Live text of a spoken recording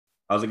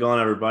How's it going,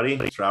 everybody?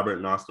 It's Robert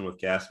and Austin with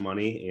Gas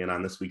Money. And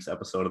on this week's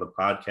episode of the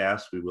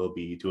podcast, we will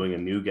be doing a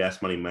new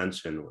Gas Money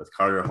mention with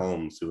Carter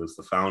Holmes, who is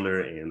the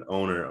founder and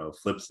owner of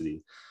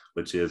Flipsity,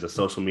 which is a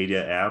social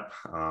media app.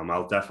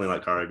 I'll definitely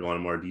let Carter go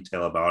into more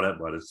detail about it,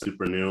 but it's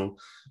super new,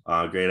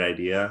 great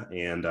idea.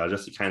 And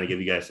just to kind of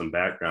give you guys some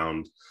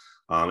background,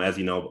 as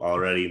you know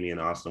already, me and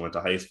Austin went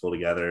to high school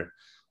together.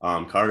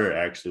 Carter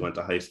actually went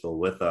to high school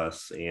with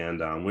us,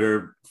 and we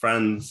were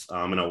friends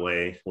in a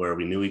way where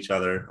we knew each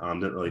other,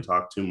 didn't really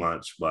talk too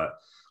much, but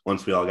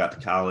once we all got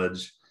to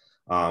college,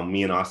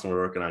 me and Austin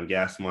were working on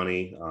Gas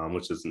Money,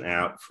 which is an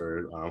app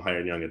for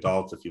hiring young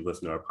adults, if you've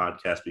listened to our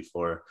podcast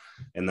before.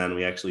 And then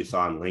we actually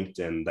saw on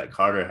LinkedIn that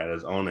Carter had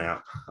his own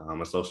app,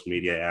 a social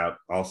media app,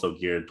 also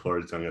geared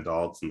towards young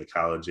adults in the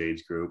college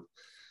age group.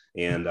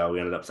 And we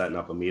ended up setting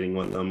up a meeting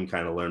with him,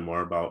 kind of learn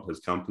more about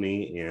his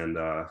company. And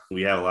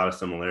we have a lot of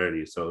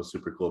similarities. So it was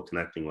super cool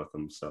connecting with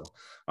him. So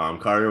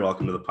Carter,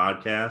 welcome to the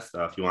podcast.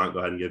 If you want, go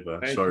ahead and give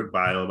a short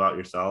bio about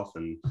yourself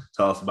and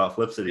tell us about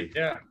Flipsity.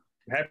 Yeah,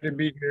 happy to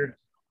be here.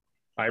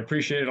 I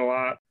appreciate it a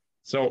lot.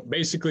 So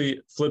basically,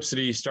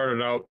 Flipsity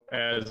started out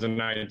as an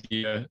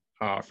idea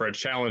for a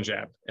challenge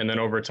app. And then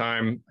over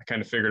time, I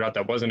kind of figured out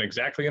that wasn't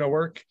exactly going to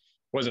work,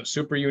 wasn't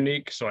super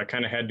unique. So I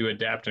kind of had to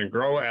adapt and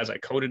grow as I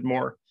coded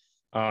more.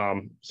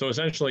 So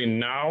essentially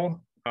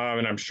now,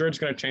 and I'm sure it's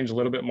going to change a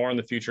little bit more in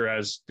the future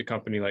as the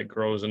company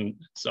grows and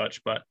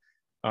such, but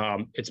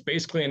it's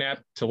basically an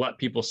app to let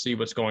people see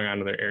what's going on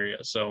in their area.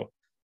 So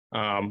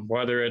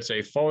whether it's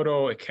a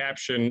photo, a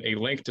caption, a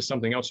link to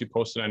something else you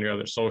posted on your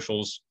other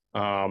socials,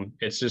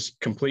 it's just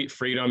complete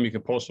freedom. You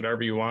can post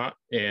whatever you want,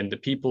 and the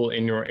people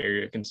in your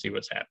area can see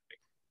what's happening.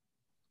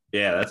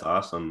 Yeah, that's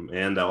awesome.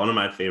 And one of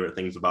my favorite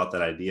things about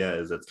that idea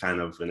is it's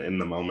kind of an in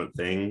the moment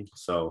thing.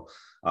 So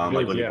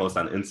when you post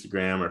on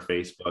Instagram or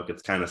Facebook,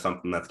 it's kind of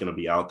something that's going to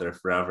be out there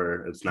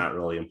forever. It's not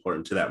really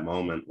important to that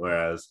moment.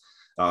 Whereas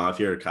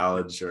if you're a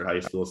college or high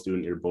school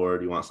student, you're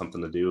bored, you want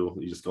something to do,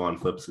 you just go on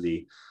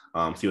Flipsity,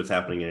 see what's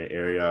happening in your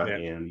area,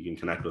 and you can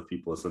connect with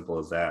people as simple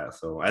as that.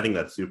 So I think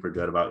that's super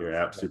good about your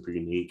app, super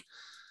unique.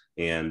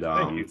 And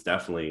it's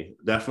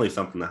definitely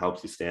something that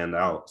helps you stand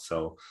out.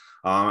 So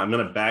I'm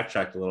going to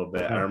backtrack a little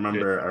bit. I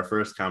remember our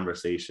first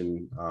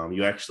conversation,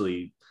 you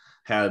actually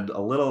had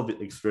a little bit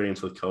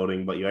experience with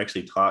coding, but you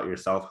actually taught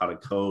yourself how to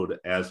code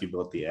as you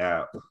built the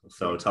app.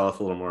 So tell us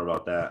a little more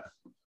about that.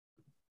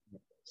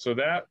 So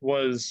that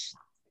was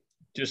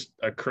just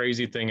a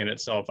crazy thing in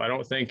itself. I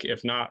don't think,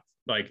 if not,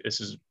 this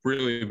is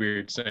really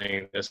weird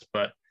saying this,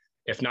 but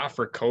if not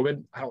for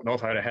COVID, I don't know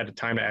if I'd have had the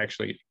time to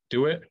actually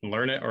do it and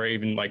learn it or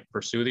even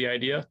pursue the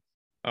idea.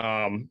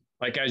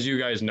 As you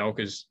guys know,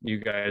 because you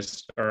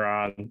guys are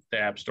on the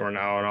App Store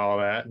now and all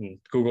that, and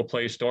Google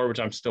Play Store, which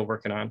I'm still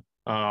working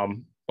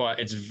on. But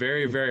it's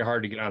very, very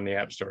hard to get on the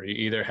App Store. You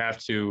either have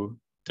to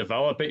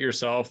develop it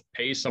yourself,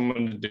 pay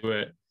someone to do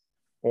it,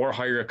 or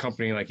hire a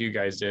company like you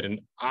guys did. And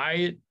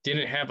I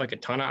didn't have a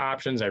ton of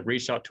options. I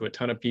reached out to a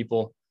ton of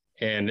people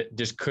and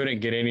just couldn't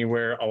get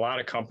anywhere. A lot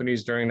of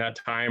companies during that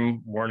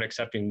time weren't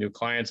accepting new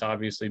clients,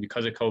 obviously,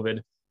 because of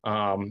COVID.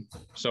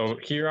 So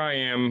here I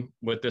am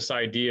with this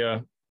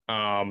idea,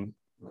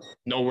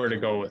 nowhere to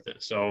go with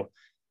it. So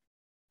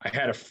I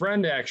had a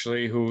friend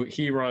actually who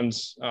he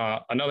runs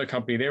another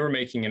company. They were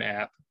making an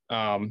app,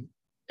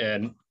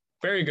 and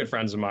very good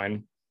friends of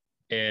mine.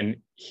 And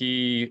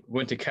he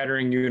went to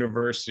Kettering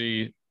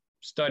University,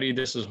 studied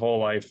this his whole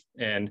life.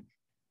 And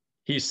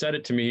he said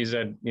it to me. He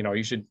said,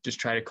 you should just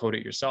try to code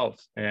it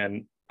yourself.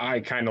 And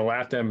I kind of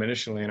laughed at him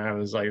initially. And I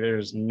was like,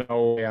 there's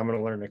no way I'm going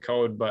to learn to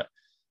code. But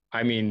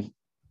I mean,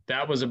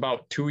 that was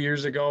about 2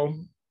 years ago,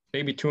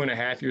 maybe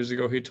 2.5 years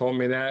ago, he told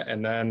me that.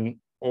 And then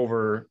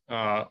over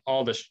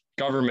all the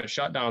government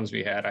shutdowns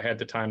we had, I had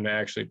the time to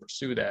actually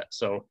pursue that.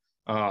 So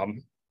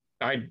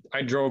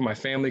I drove my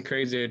family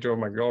crazy. I drove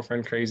my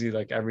girlfriend crazy,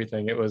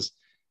 everything. It was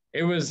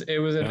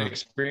an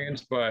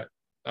experience, but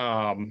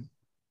I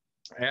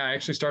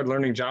actually started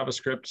learning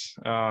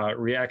JavaScript,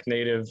 React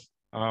Native.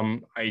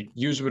 I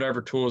used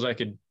whatever tools I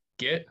could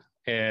get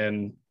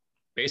and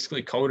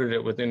basically coded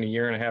it within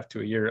 1.5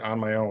 to a year on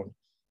my own.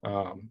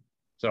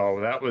 So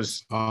that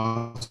was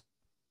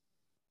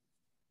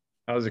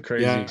a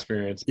crazy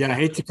experience. Yeah, I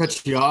hate to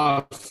cut you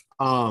off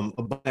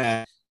about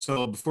that.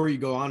 So before you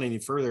go on any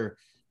further,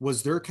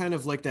 was there kind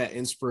of that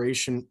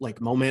inspiration,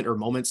 moment or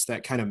moments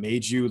that kind of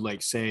made you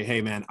say,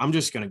 hey man, I'm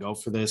just going to go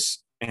for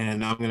this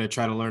and I'm going to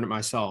try to learn it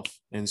myself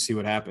and see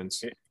what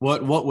happens?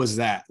 What was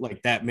that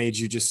that made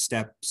you just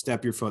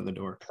step your foot in the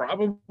door?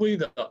 Probably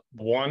the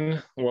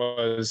one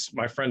was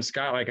my friend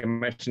Scott. Like I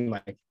mentioned,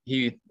 I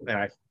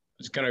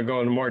was going to go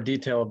into more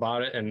detail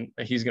about it, and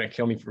he's going to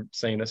kill me for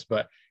saying this,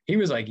 but he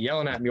was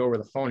yelling at me over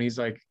the phone. He's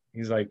like,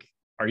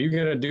 are you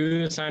going to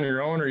do this on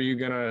your own, or are you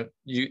going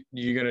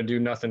to do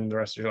nothing the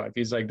rest of your life?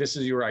 He's like, this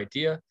is your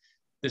idea.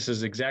 This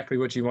is exactly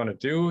what you want to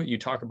do. You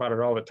talk about it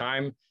all the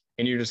time,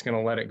 and you're just going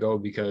to let it go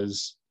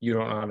because you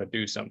don't know how to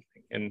do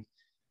something. And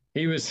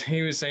he was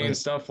saying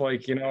stuff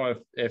like,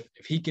 if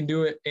he can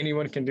do it,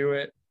 anyone can do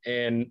it.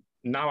 And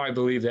now I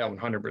believe that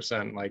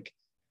 100%.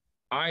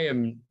 I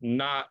am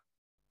not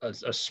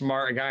a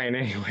smart guy in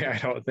any way, I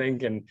don't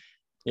think. And,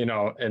 you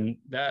know, and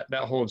that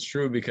holds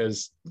true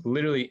because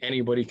literally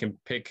anybody can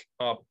pick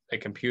up a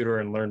computer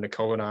and learn to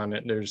code on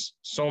it. There's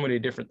so many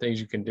different things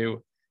you can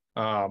do.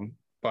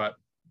 But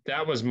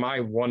that was my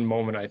one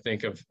moment, I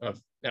think, of,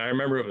 and I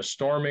remember it was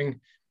storming.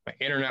 My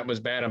internet was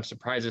bad. I'm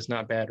surprised it's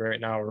not bad right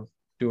now. We're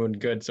doing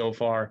good so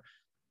far.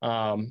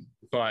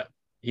 But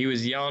he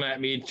was yelling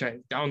at me,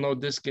 trying to download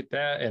this, get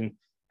that. And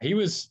he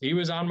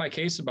was on my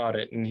case about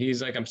it. And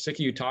he's like, I'm sick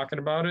of you talking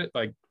about it.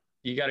 Like,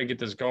 you got to get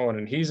this going.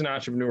 And he's an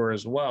entrepreneur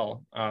as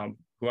well,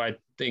 who I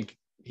think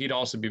he'd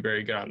also be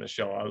very good on the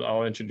show.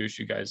 I'll introduce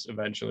you guys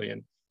eventually.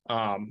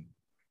 And,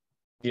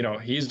 you know,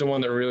 he's the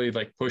one that really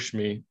like pushed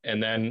me.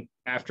 And then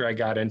after I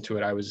got into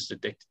it, I was just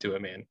addicted to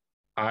it, man.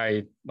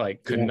 I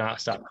like could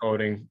not stop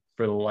coding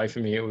for the life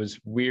of me. It was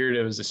weird.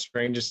 It was the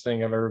strangest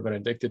thing I've ever been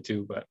addicted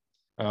to, but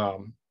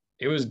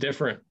it was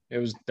different. It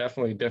was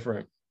definitely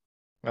different.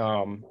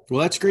 Well,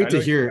 that's great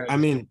to hear. I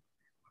mean,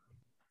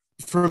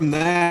 from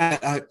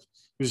that, I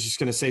was just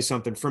going to say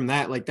something from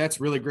that. Like,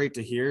 that's really great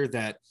to hear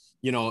that,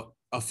 you know,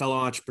 a fellow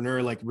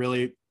entrepreneur like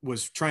really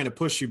was trying to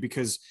push you,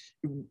 because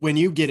when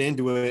you get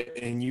into it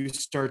and you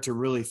start to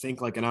really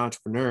think like an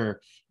entrepreneur,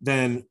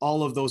 then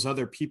all of those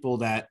other people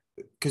that,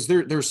 because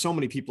there's so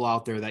many people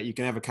out there that you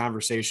can have a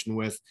conversation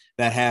with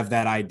that have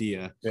that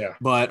idea,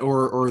 but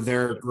or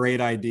their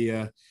great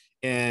idea,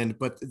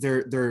 but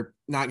they're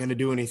not going to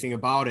do anything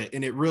about it.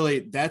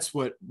 And that's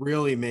what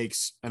really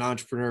makes an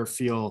entrepreneur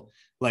feel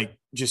like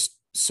just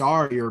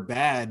sorry or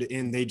bad.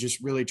 And they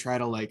just really try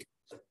to, like,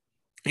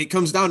 it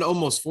comes down to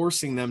almost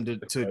forcing them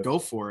to go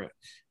for it,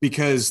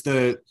 because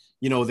the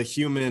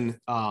human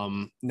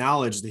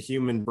knowledge, the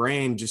human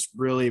brain just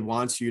really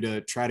wants you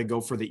to try to go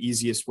for the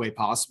easiest way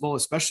possible,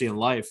 especially in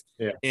life.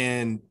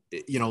 And,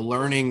 you know,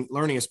 learning,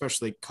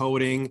 especially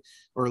coding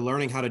or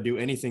learning how to do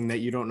anything that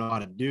you don't know how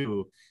to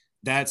do,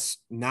 that's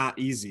not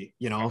easy,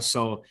 you know?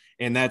 So,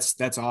 and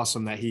that's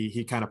awesome that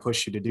he kind of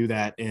pushed you to do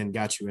that and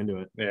got you into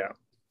it. Yeah.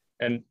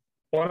 And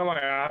one of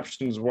my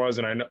options was,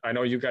 and I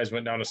know you guys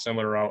went down a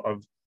similar route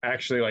of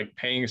actually like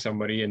paying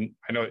somebody. And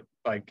I know,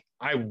 like,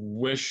 I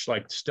wish,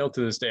 like, still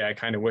to this day, I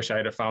kind of wish I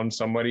had found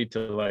somebody to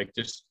like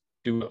just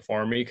do it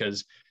for me.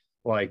 Cause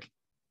like,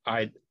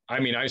 I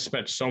mean, I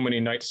spent so many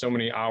nights, so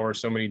many hours,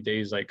 so many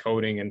days like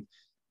coding,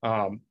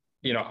 and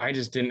you know, I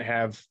just didn't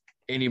have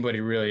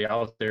anybody really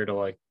out there to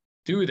like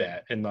do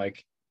that. And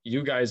like,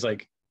 you guys,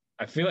 like,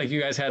 I feel like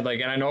you guys had like,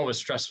 and I know it was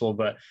stressful,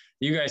 but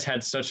you guys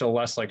had such a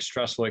less like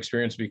stressful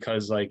experience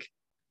because, like,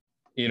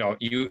 you know,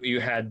 you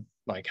had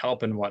like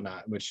help and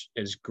whatnot, which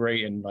is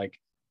great. And like,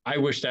 I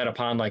wish that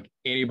upon like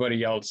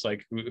anybody else,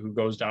 like who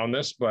goes down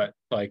this, but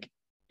like,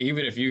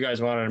 even if you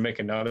guys wanted to make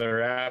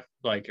another app,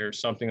 like, or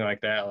something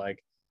like that,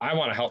 like, I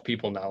want to help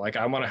people now. Like,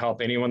 I want to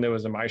help anyone that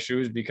was in my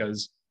shoes,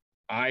 because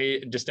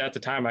I just, at the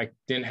time, I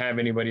didn't have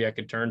anybody I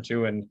could turn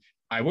to. And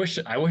I wish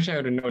I would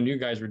have known you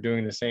guys were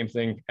doing the same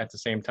thing at the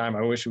same time.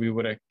 I wish we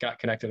would have got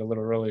connected a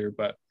little earlier,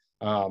 but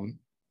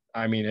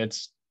I mean,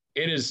 it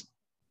is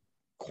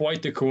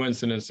quite the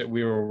coincidence that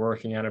we were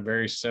working on a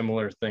very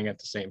similar thing at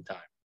the same time.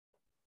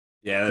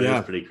 Yeah, that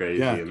is pretty crazy.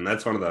 Yeah. And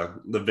that's one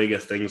of the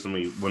biggest things when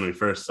we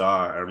first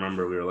saw. I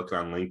remember we were looking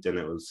on LinkedIn.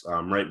 It was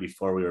right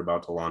before we were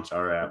about to launch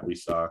our app. We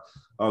saw,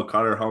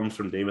 Carter Holmes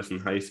from Davison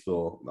High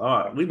School.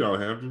 Oh, we know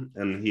him,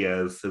 and he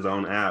has his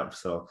own app.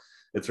 So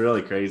it's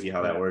really crazy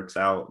how that works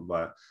out.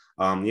 But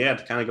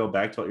to kind of go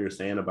back to what you were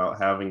saying about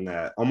having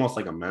that almost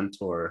like a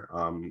mentor.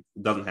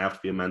 It doesn't have to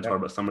be a mentor,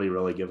 but somebody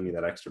really giving you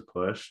that extra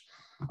push.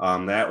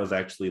 That was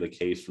actually the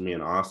case for me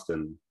in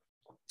Austin.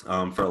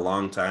 For a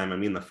long time. I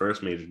mean, the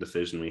first major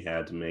decision we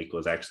had to make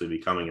was actually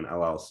becoming an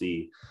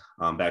LLC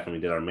back when we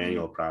did our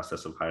manual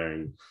process of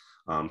hiring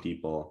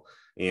people.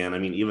 And I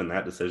mean, even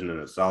that decision in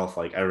itself,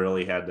 like, I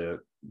really had to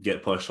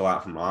get pushed a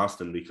lot from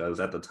Austin, because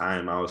at the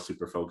time I was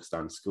super focused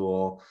on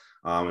school.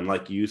 And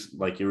like you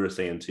were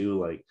saying too,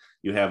 like,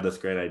 you have this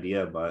great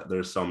idea, but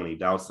there's so many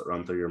doubts that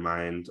run through your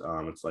mind.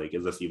 It's like,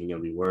 is this even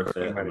going to be worth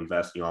it? I'm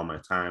investing all my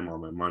time, all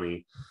my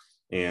money.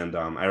 And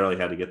I really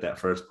had to get that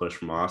first push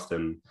from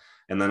Austin.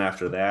 And then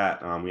after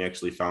that, we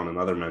actually found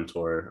another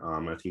mentor.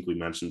 I think we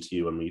mentioned to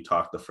you when we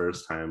talked the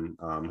first time,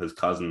 his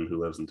cousin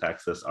who lives in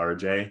Texas,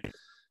 RJ.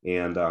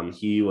 And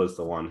he was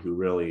the one who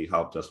really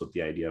helped us with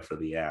the idea for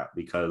the app,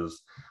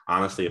 because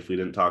honestly, if we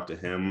didn't talk to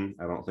him,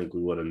 I don't think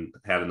we wouldn't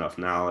had enough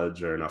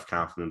knowledge or enough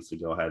confidence to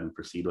go ahead and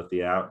proceed with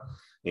the app.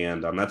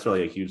 And that's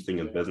really a huge thing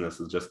in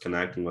business, is just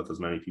connecting with as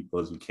many people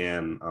as you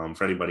can.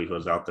 For anybody who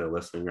is out there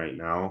listening right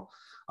now,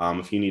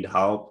 if you need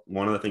help,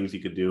 one of the things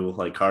you could do,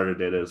 like Carter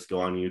did, is go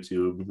on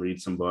YouTube, read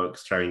some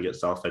books, try and get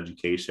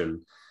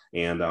self-education.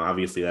 And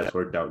obviously that's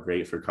worked out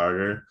great for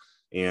Carter.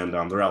 And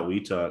the route we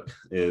took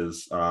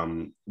is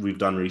we've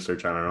done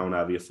research on our own,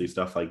 obviously,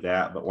 stuff like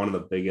that. But one of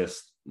the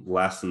biggest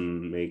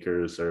lesson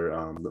makers,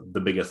 or the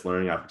biggest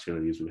learning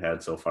opportunities we've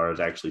had so far, is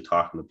actually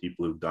talking to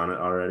people who've done it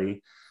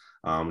already,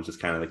 which is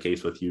kind of the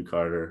case with you,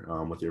 Carter,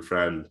 with your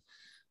friend.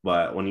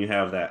 But when you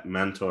have that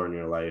mentor in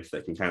your life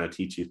that can kind of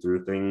teach you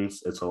through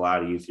things, it's a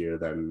lot easier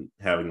than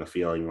having the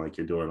feeling like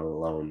you're doing it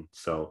alone.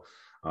 So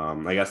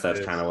I guess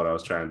that's kind of what I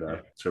was trying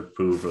to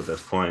prove with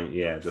this point.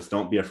 Yeah, just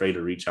don't be afraid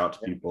to reach out to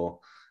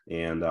people.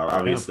 And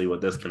obviously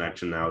with this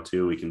connection now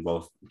too, we can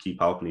both keep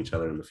helping each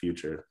other in the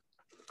future.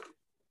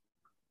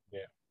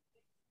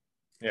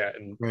 Yeah.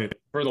 And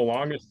for the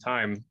longest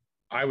time,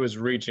 I was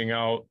reaching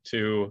out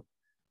to,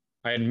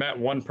 I had met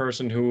one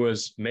person who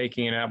was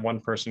making an app, one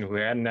person who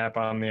had an app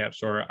on the App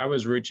Store. I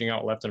was reaching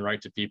out left and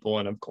right to people.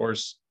 And of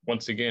course,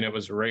 once again, it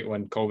was right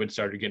when COVID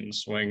started getting the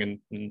swing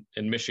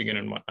in Michigan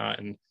and whatnot.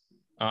 And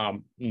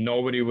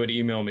nobody would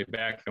email me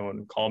back. No one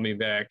would call me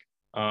back.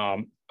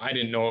 I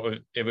didn't know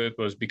if it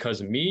was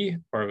because of me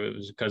or if it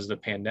was because of the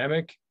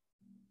pandemic.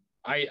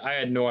 I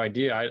had no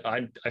idea.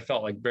 I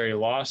felt like very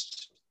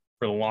lost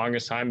for the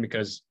longest time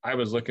because I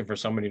was looking for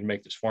somebody to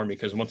make this for me.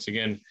 Because once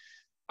again,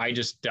 I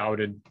just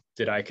doubted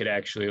that I could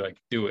actually like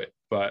do it.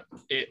 But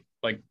it,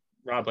 like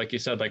Rob, like you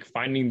said, like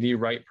finding the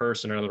right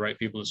person or the right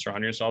people to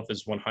surround yourself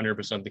is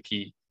 100% the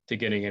key to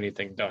getting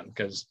anything done.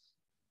 Because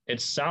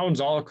it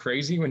sounds all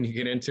crazy when you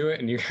get into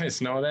it, and you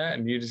guys know that,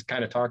 and you just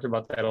kind of talked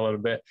about that a little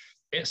bit.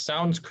 It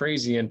sounds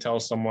crazy until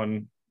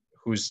someone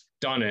who's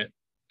done it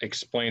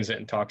explains it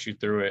and talks you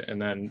through it,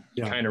 and then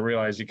you kind of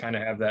realize you kind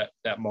of have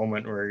that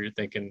moment where you're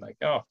thinking like,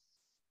 oh,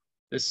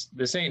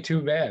 this ain't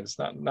too bad. It's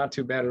not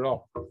too bad at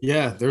all.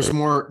 Yeah, there's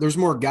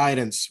more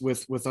guidance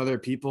with other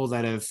people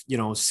that have, you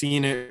know,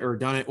 seen it or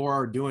done it or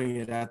are doing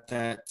it at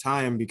that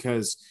time.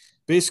 Because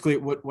basically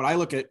what I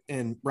look at,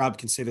 and Rob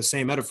can say the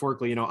same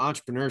metaphorically, you know,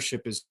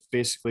 entrepreneurship is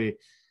basically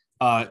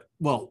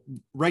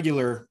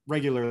regular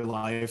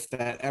life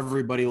that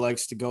everybody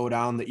likes to go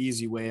down the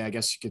easy way, I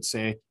guess you could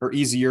say, or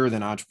easier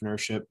than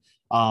entrepreneurship.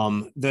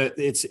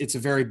 It's a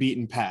very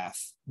beaten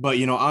path, but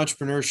you know,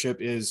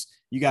 entrepreneurship is,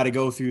 you got to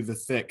go through the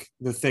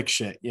thick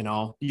shit. You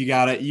know, you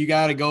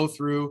gotta go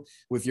through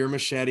with your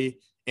machete,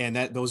 and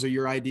those are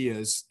your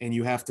ideas, and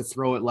you have to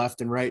throw it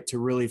left and right to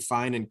really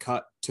find and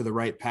cut to the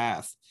right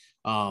path,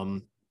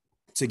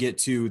 to get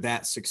to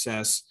that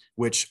success,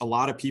 which a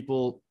lot of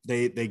people,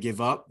 they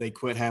give up, they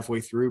quit halfway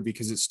through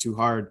because it's too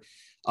hard.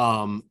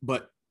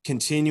 But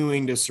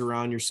continuing to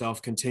surround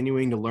yourself,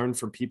 continuing to learn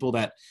from people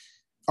that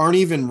aren't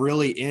even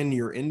really in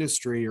your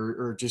industry,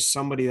 or just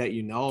somebody that,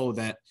 you know,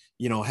 that,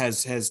 you know,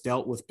 has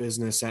dealt with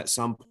business at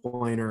some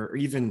point, or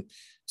even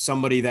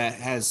somebody that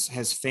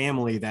has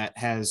family that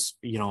has,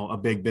 you know, a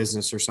big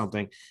business or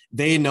something.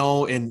 They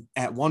know, and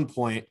at one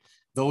point,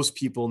 those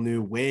people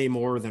knew way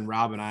more than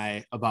Rob and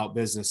I about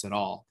business at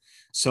all.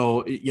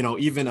 So, you know,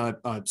 even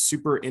a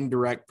super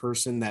indirect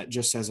person that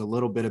just has a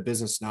little bit of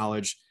business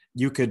knowledge,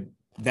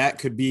 that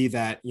could be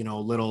that, you know,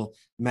 little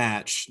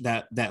match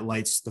that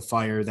lights the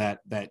fire that,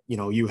 you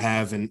know, you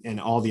have, and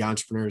all the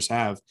entrepreneurs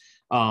have.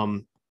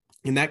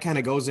 And that kind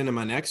of goes into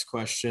my next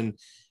question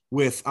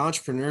with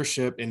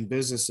entrepreneurship and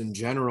business in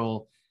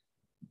general.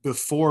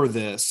 Before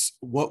this,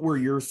 what were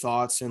your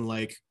thoughts? And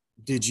like,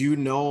 did you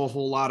know a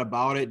whole lot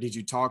about it? Did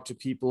you talk to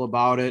people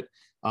about it?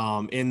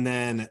 And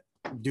then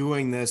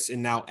doing this,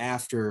 and now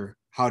after,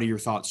 how do your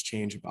thoughts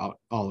change about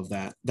all of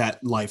that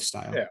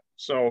lifestyle? Yeah.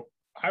 So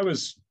I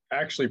was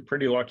actually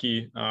pretty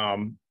lucky.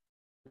 And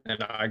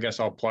I guess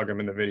I'll plug them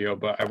in the video,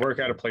 but I work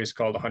at a place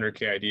called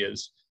 100K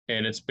Ideas,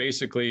 and it's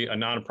basically a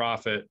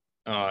nonprofit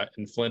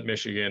in Flint,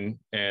 Michigan,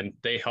 and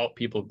they help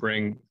people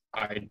bring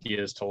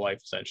ideas to life,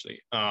 essentially.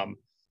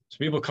 So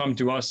people come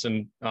to us,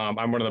 and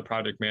I'm one of the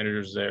project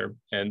managers there,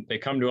 and they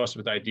come to us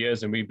with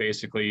ideas, and we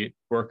basically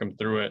work them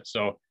through it.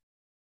 So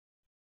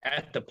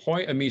at the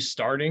point of me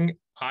starting,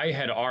 I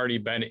had already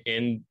been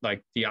in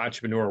like the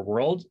entrepreneur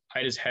world.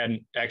 I just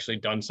hadn't actually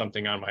done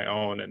something on my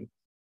own.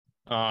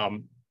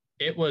 And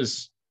it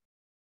was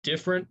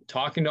different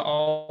talking to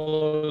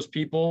all those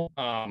people.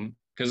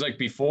 Because like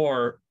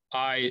before,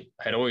 I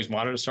had always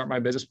wanted to start my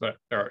business,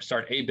 or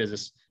start a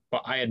business,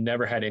 but I had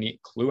never had any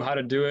clue how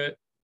to do it.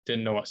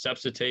 Didn't know what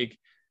steps to take.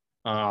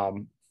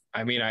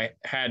 I mean, I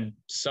had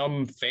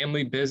some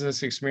family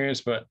business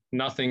experience, but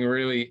nothing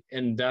really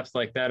in depth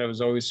like that. It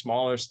was always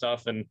smaller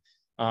stuff. And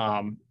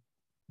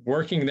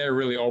working there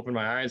really opened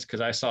my eyes, because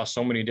I saw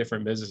so many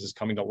different businesses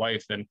coming to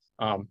life. And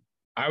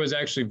I was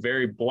actually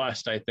very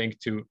blessed, I think,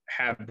 to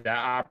have that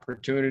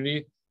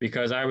opportunity,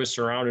 because I was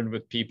surrounded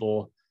with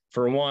people.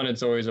 For one,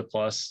 it's always a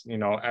plus. You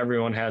know,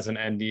 everyone has an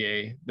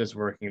NDA that's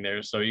working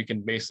there, so you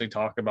can basically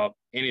talk about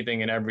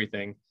anything and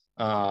everything.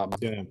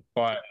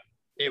 But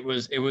it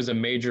was a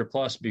major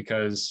plus,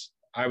 because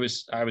I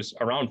was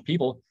around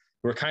people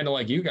who were kind of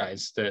like you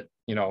guys, that,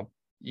 you know,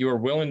 you were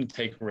willing to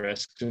take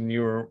risks, and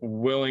you were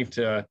willing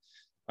to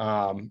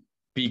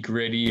be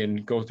gritty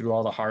and go through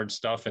all the hard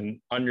stuff, and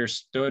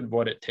understood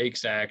what it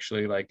takes to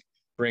actually like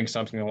bring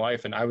something to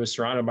life. And I was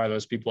surrounded by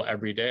those people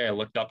every day. I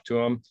looked up to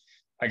them.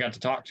 I got to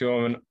talk to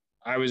them, and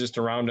I was just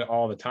around it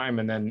all the time.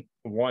 And then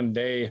one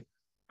day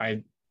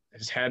I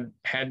just had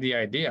the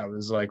idea. I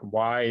was like,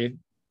 why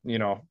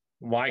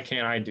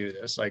can't I do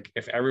this? Like,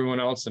 if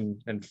everyone else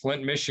in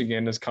Flint,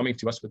 Michigan is coming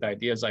to us with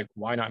ideas, like,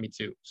 why not me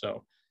too?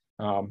 So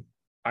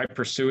I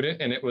pursued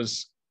it, and it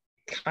was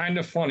kind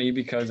of funny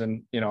because,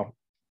 and, you know,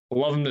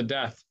 love him to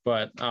death,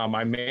 but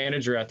my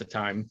manager at the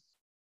time,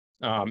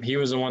 he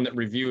was the one that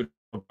reviewed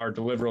our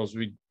deliverables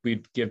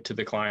we'd give to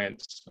the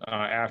clients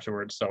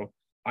afterwards. So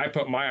I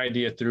put my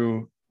idea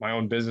through my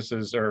own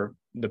businesses or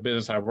the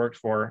business I worked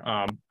for.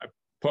 I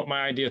put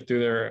my idea through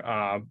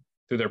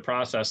their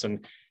process,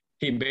 and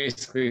he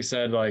basically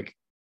said, like,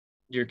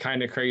 you're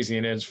kind of crazy.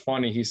 And it's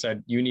funny. He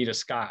said, you need a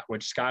Scott,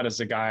 which Scott is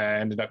the guy I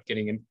ended up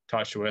getting in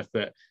touch with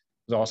that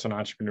was also an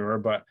entrepreneur.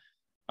 But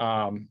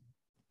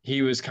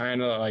he was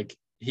kind of like,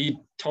 he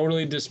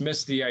totally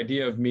dismissed the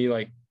idea of me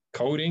like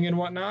coding and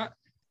whatnot,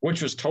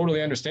 which was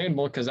totally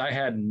understandable because I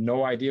had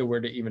no idea where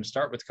to even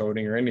start with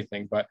coding or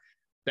anything. But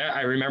that,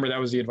 I remember that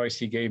was the advice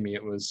he gave me.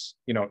 It was,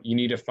 you know, you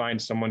need to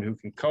find someone who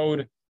can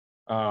code,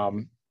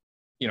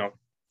 you know,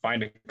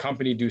 find a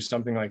company, do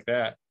something like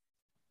that.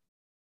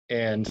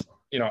 And,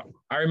 you know,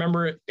 I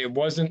remember it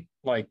wasn't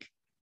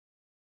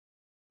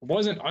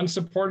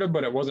unsupportive,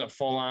 but it wasn't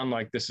full on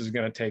like, this is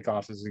going to take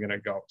off, this is going to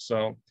go.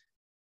 So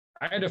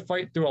I had to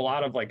fight through a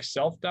lot of like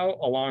self-doubt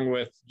along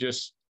with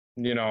just,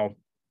 you know,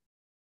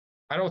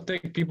 I don't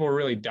think people were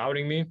really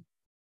doubting me.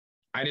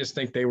 I just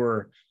think they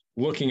were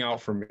looking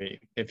out for me,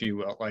 if you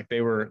will. Like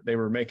they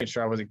were making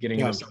sure I wasn't getting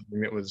into something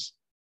that was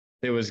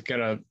going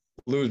to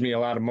lose me a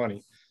lot of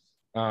money.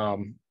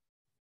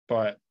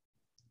 But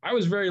I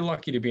was very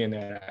lucky to be in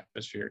that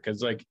atmosphere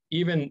because like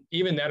even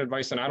that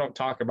advice, and I don't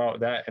talk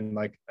about that in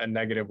like a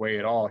negative way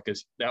at all,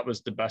 because that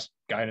was the best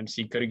guidance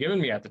he could have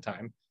given me at the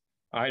time.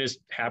 I just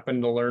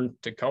happened to learn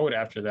to code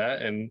after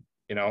that. And,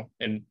 you know,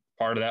 and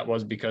part of that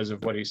was because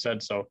of what he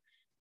said. So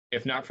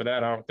if not for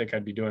that, I don't think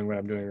I'd be doing what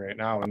I'm doing right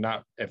now. And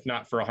if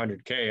not for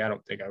 100K, I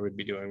don't think I would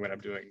be doing what I'm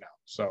doing now.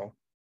 So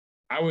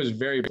I was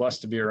very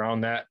blessed to be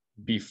around that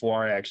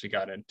before I actually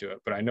got into it.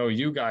 But I know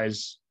you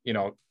guys, you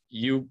know,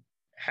 you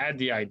had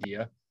the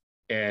idea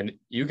and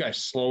you guys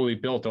slowly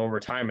built over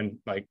time and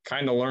like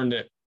kind of learned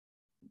it,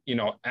 you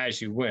know,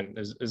 as you went.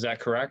 Is that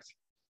correct?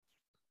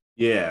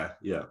 Yeah.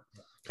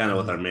 Kind of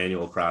with our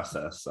manual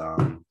process.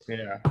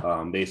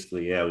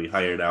 Basically, we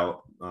hired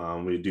out.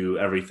 We do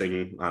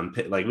everything on,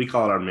 like, we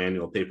call it our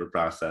manual paper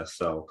process.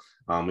 So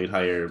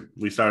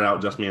we started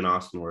out just me and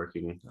Austin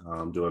working,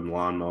 doing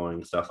lawn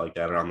mowing, stuff like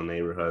that around the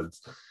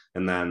neighborhoods.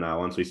 And then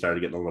once we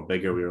started getting a little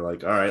bigger, we were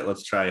like, all right,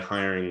 let's try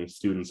hiring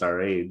students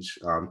our age,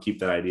 keep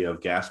that idea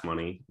of gas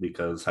money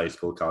because high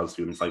school, college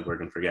students like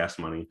working for gas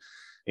money.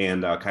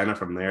 And kind of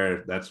from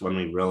there, that's when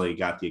we really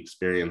got the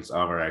experience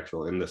of our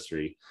actual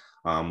industry.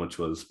 Which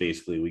was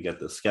basically we get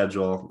the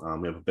schedule.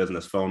 We have a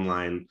business phone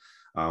line.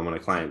 When a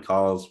client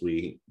calls,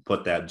 we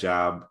put that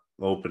job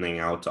opening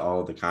out to all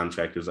of the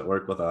contractors that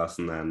work with us.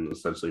 And then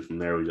essentially from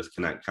there, we just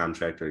connect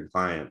contractor and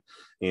client.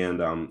 And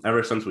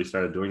ever since we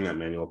started doing that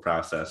manual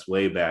process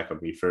way back when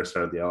we first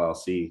started the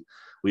LLC,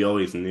 we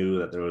always knew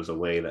that there was a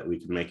way that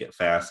we could make it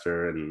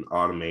faster and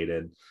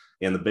automated.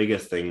 And the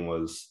biggest thing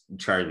was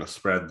trying to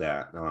spread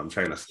that,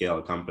 trying to scale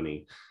a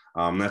company.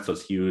 That's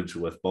what's huge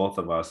with both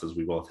of us is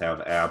we both have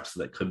apps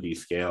that could be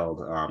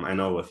scaled. I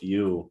know with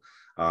you,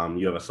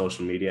 you have a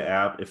social media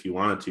app. If you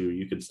wanted to,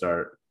 you could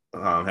start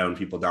having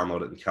people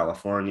download it in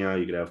California.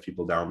 You could have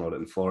people download it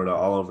in Florida,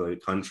 all over the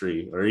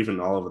country, or even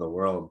all over the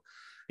world.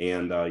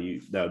 And that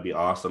would be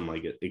awesome.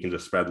 Like it can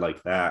just spread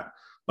like that.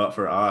 But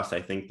for us,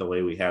 I think the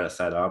way we had it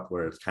set up,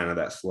 where it's kind of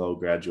that slow,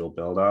 gradual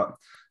buildup,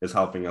 is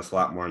helping us a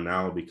lot more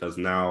now, because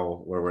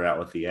now where we're at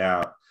with the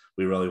app,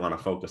 we really want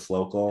to focus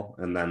local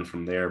and then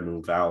from there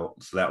move out.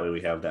 So that way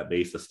we have that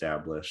base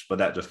established, but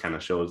that just kind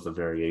of shows the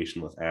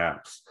variation with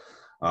apps.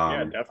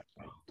 Yeah,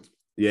 definitely.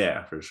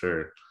 Yeah, for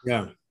sure.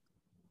 Yeah.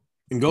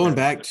 And going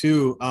back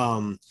to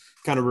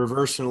kind of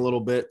reversing a little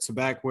bit to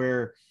back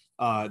where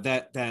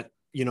that,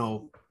 you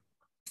know,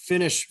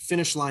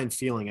 finish line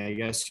feeling, I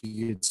guess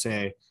you could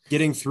say,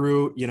 getting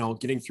through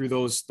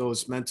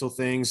those mental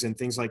things and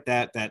things like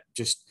that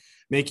just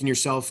making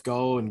yourself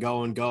go and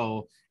go and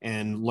go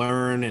and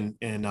learn and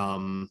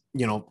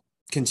you know,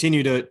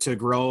 continue to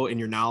grow in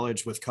your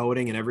knowledge with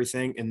coding and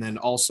everything. And then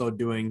also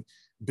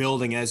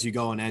building as you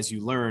go and as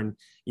you learn,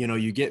 you know,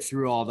 you get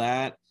through all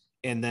that.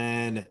 And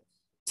then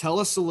tell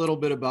us a little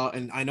bit about,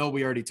 and I know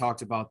we already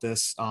talked about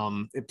this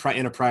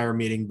in a prior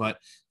meeting, but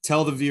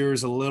tell the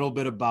viewers a little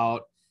bit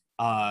about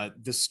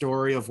the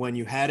story of when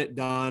you had it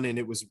done and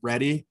it was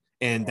ready.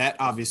 And that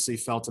obviously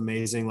felt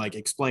amazing. Like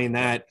explain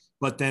that,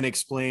 but then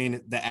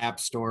explain the App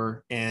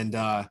Store and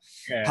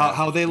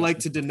how they like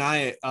to deny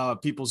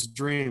it, people's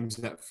dreams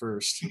at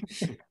first.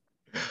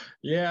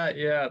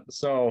 Yeah.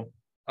 So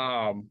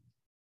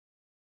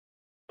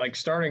like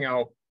starting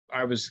out,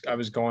 I was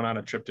going on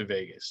a trip to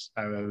Vegas.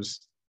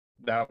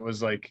 That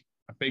was like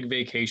a big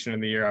vacation in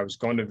the year. I was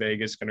going to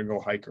Vegas, going to go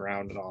hike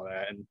around and all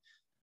that.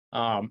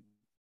 And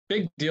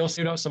big deal,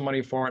 saved up some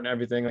money for it and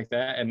everything like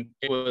that. And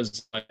it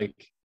was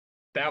like,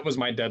 that was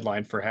my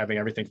deadline for having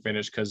everything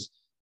finished, because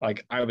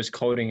like I was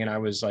coding and I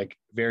was like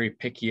very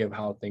picky of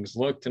how things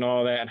looked and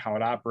all that and how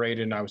it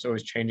operated. And I was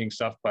always changing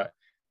stuff, but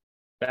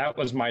that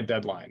was my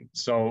deadline.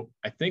 So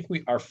I think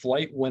our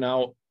flight went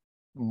out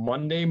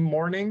Monday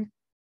morning,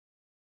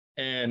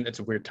 and it's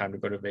a weird time to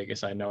go to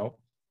Vegas, I know.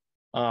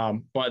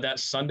 But that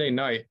Sunday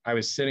night I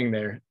was sitting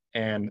there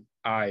and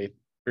I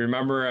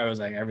remember I was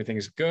like,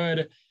 everything's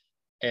good.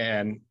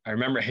 And I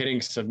remember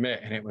hitting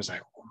submit, and it was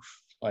like,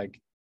 oof,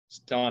 like it's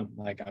done.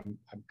 Like I'm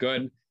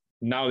good.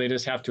 Now they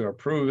just have to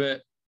approve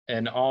it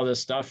and all this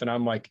stuff. And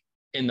I'm like,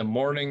 in the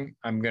morning,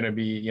 I'm going to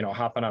be,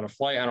 hopping on a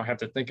flight. I don't have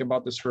to think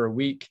about this for a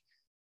week.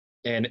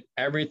 And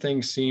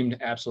everything seemed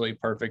absolutely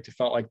perfect. It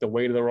felt like the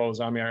weight of the world was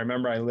on me. I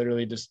remember I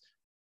literally just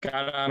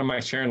got out of my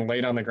chair and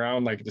laid on the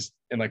ground, like just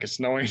in like a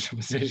snow angel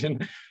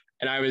position.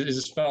 And it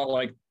just felt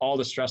like all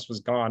the stress was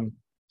gone.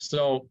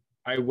 So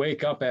I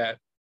wake up at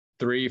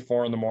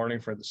 3-4 in the morning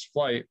for this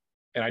flight.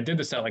 And I did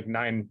this at like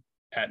 9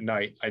 at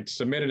night. I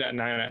submitted at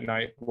 9 at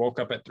night, woke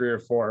up at 3 or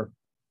 4.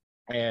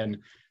 And,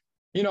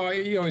 you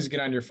always get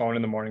on your phone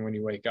in the morning when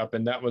you wake up.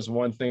 And that was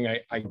one thing.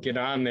 I get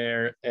on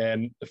there,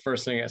 and the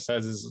first thing it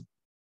says is,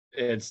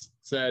 it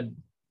said,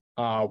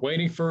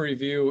 waiting for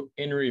review,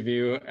 in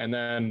review, and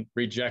then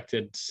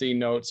rejected, see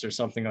notes or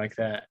something like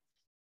that.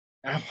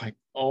 And I'm like,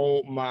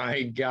 oh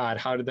my God,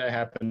 how did that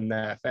happen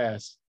that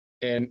fast?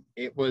 And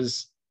it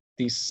was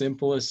the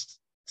simplest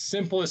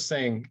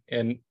thing.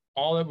 And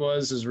all it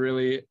was is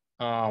really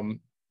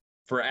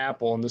for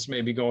Apple, and this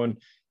may be going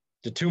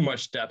to too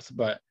much depth,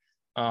 but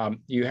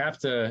you have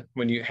to,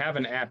 when you have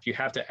an app, you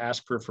have to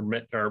ask for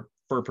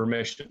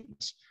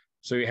permissions.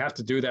 So you have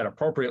to do that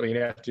appropriately. You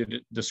have to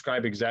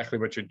describe exactly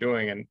what you're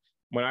doing. And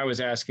when I was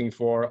asking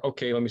for,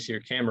 okay, let me see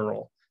your camera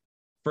roll.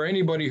 For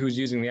anybody who's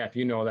using the app,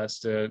 that's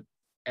to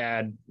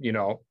add,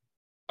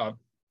 a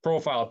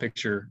profile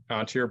picture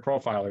to your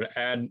profile, or to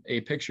add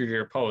a picture to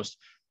your post.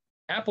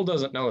 Apple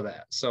doesn't know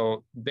that.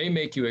 So they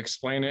make you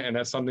explain it. And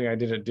that's something I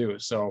didn't do.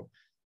 So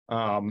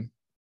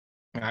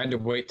I had to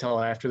wait till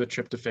after the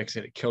trip to fix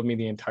it. It killed me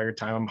the entire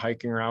time. I'm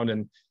hiking around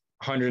in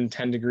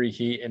 110-degree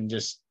heat and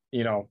just,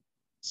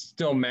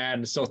 still mad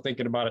and still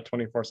thinking about it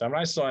 24/7.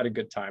 I still had a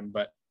good time,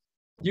 but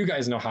you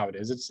guys know how it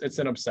is. It's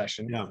an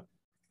obsession. Yeah.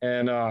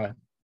 And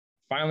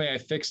finally I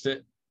fixed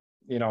it,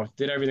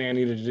 did everything I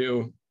needed to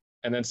do,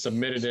 and then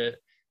submitted it.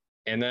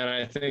 And then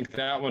I think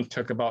that one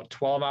took about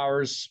 12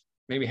 hours,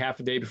 maybe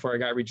half a day before I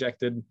got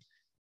rejected.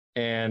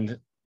 And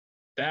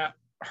that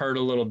hurt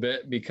a little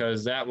bit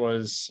because that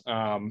was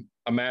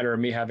a matter of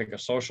me having a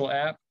social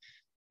app.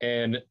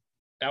 And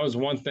that was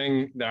one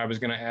thing that I was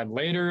going to add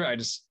later. I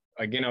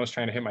was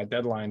trying to hit my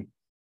deadline.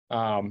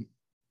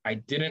 I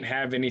didn't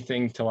have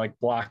anything to like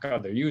block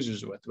other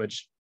users with,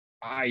 which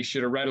I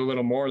should have read a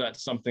little more.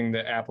 That's something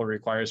that Apple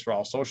requires for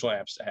all social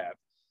apps to have.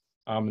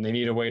 And they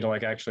need a way to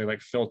actually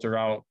filter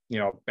out,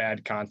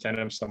 bad content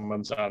if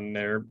someone's on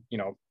there,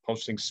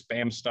 posting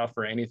spam stuff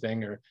or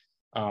anything,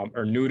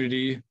 or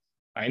nudity.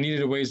 I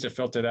needed ways to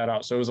filter that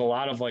out. So it was a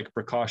lot of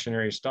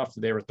precautionary stuff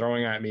that they were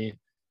throwing at me.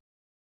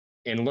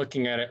 And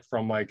looking at it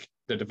from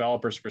the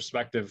developer's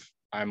perspective,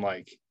 I'm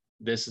like,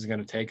 this is going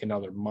to take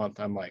another month.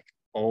 I'm like,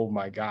 oh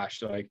my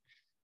gosh.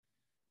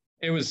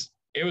 It was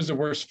the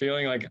worst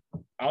feeling.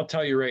 I'll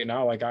tell you right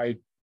now,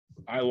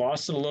 I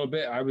lost it a little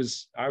bit. I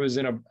was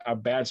in a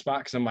bad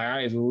spot because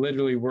I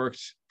literally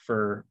worked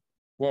for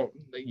a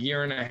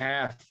year and a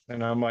half.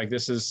 And I'm like,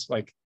 this is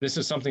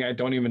something I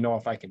don't even know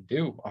if I can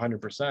do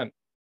 100%.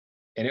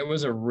 And it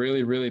was a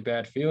really, really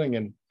bad feeling.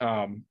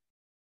 And,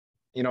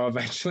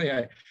 eventually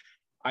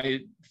I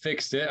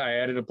fixed it. I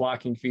added a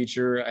blocking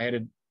feature. I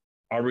added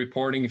a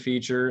reporting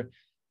feature.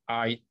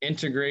 I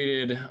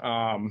integrated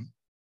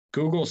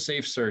Google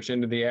Safe Search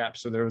into the app.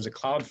 So there was a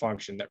cloud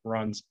function that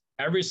runs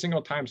every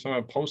single time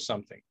someone posts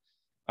something,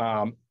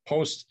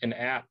 post an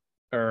app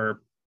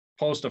or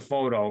post a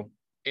photo,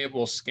 it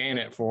will scan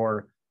it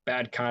for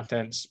bad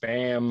content,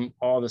 spam,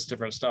 all this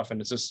different stuff. And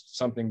it's just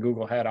something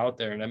Google had out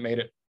there, and it made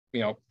it,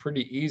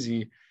 pretty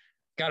easy.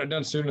 Got it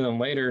done sooner than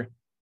later.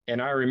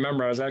 And I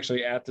remember I was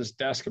actually at this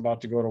desk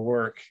about to go to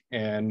work,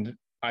 and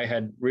I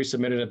had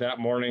resubmitted it that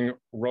morning,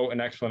 wrote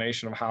an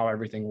explanation of how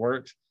everything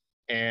worked.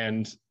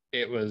 And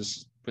it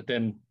was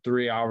within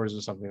 3 hours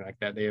or something like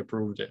that, they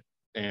approved it.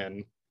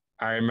 And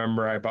I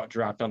remember I about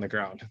dropped on the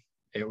ground.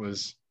 It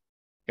was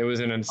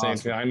an insane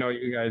Awesome. feeling. I know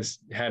you guys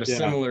had a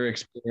similar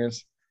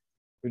experience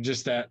with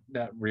just that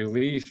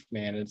relief,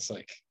 man. It's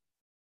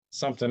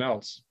something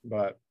else,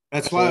 but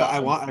That's why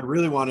I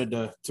really wanted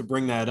to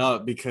bring that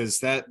up, because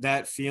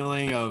that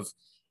feeling of,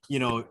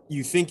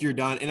 you think you're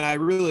done. And I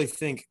really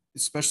think,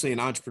 especially in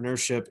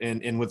entrepreneurship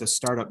and with a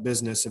startup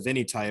business of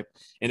any type,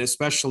 and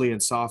especially in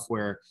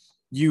software,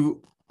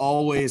 you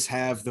always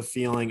have the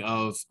feeling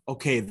of,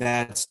 okay,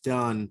 that's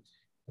done.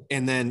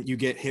 And then you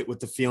get hit with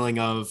the feeling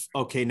of,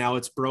 okay, now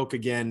it's broke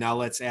again. Now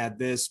let's add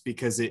this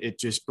because it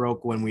just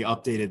broke when we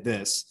updated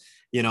this,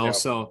 Yep.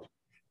 So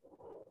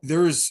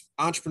there's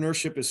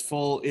entrepreneurship is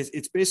full.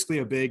 It's basically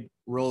a big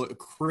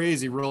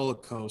crazy roller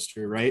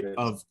coaster, right?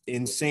 Of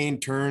insane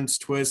turns,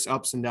 twists,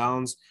 ups and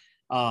downs.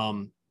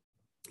 And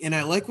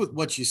I like with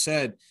what you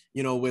said,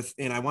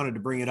 and I wanted to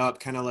bring it up,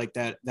 kind of like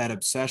that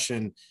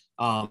obsession.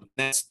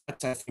 That's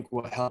I think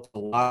what helped a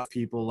lot of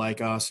people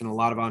like us and a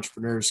lot of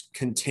entrepreneurs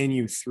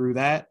continue through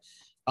that.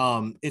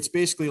 It's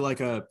basically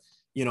like a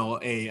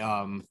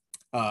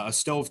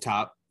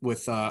stovetop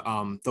with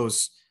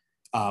those.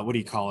 What do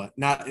you call it?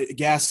 Not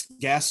gas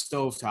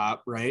stovetop,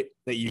 right?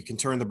 That you can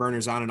turn the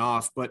burners on and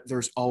off, but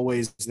there's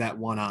always that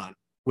one on,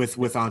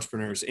 with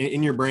entrepreneurs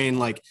in your brain.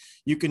 Like,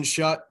 you can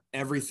shut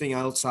everything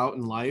else out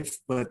in life,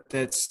 but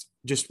that's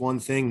just one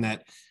thing,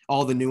 that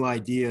all the new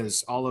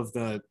ideas, all of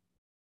the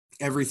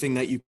everything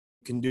that you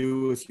can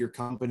do with your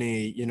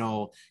company, you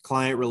know,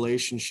 client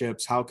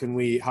relationships, how can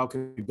we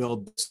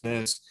build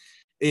this,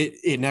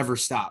 it never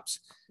stops.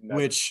 Never.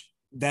 Which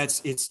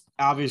it's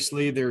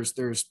obviously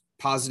there's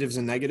positives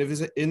and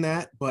negatives in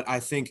that, but I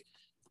think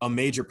a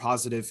major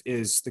positive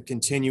is the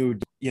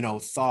continued, you know,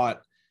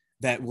 thought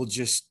that will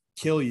just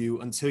kill you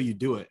until you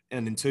do it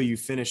and until you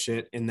finish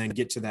it and then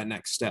get to that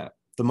next step,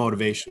 the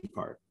motivation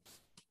part.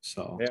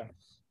 So yeah,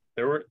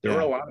 there were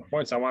a lot of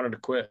points I wanted to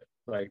quit.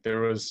 Like,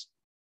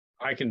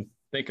 I can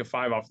think of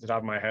 5 off the top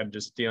of my head,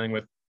 just dealing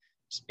with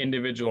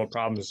individual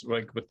problems,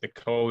 like with the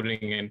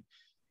coding and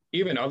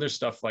even other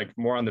stuff, like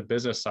more on the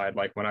business side,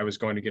 like when I was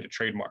going to get a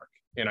trademark,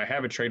 and I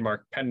have a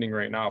trademark pending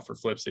right now for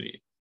Flip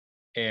City.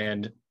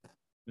 And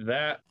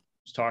that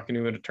was talking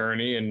to an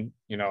attorney, and,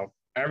 you know,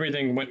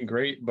 everything went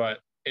great, but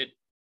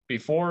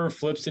before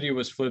Flip City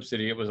was Flip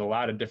City, it was a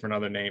lot of different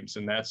other names.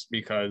 And that's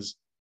because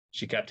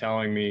she kept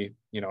telling me,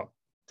 you know,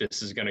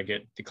 this is going to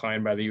get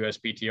declined by the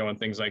USPTO and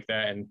things like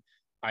that. And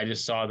I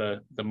just saw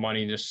the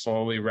money just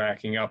slowly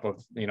racking up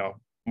of, you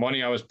know,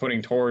 money I was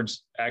putting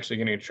towards actually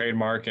getting a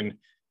trademark. And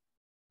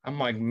I'm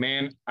like,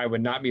 man, I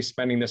would not be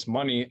spending this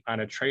money on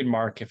a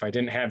trademark if I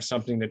didn't have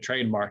something to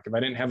trademark. If I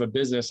didn't have a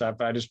business,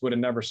 if I just would have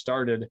never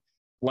started,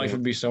 life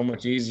would be so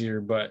much easier.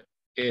 But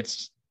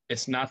it's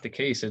not the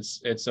case.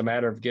 It's a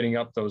matter of getting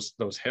up those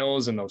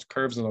hills and those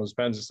curves and those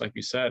bends, just like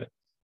you said.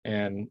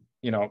 And,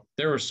 you know,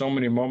 there were so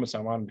many moments I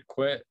wanted to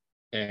quit,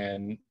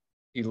 and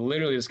you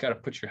literally just got to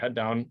put your head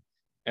down.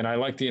 And I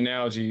like the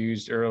analogy you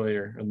used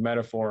earlier, the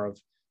metaphor of,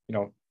 you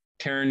know,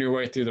 tearing your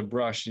way through the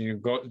brush. You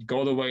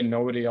go the way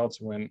nobody else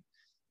went.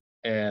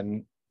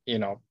 And, you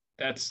know,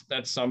 that's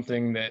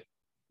something that,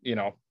 you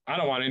know, I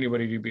don't want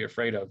anybody to be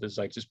afraid of. It's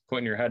like just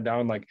putting your head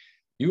down. Like,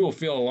 you will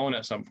feel alone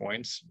at some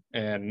points.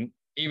 And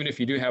even if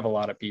you do have a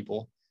lot of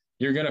people,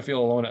 you're going to feel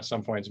alone at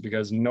some points,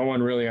 because no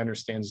one really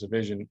understands the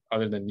vision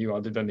other than you,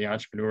 other than the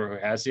entrepreneur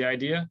who has the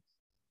idea.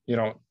 You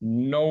know,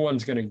 no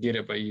one's going to get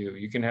it but you.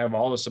 You can have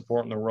all the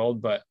support in the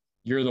world, but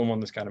you're the one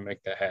that's got to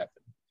make that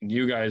happen. And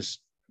you guys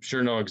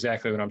sure know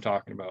exactly what I'm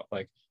talking about.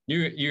 Like,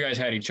 you guys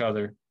had each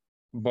other,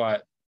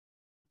 but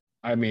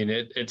I mean,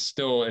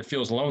 it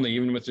feels lonely,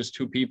 even with just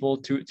 2 people,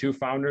 two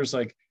founders.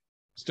 Like,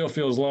 still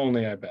feels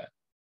lonely, I bet.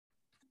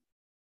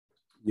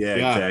 Yeah,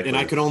 exactly. And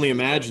I could only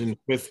imagine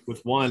with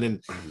one.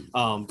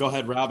 And go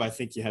ahead, Rob. I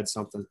think you had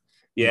something.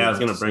 Yeah, I was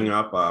going to bring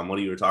up what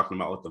you were talking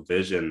about with the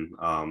vision.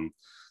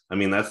 I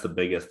mean, that's the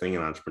biggest thing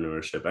in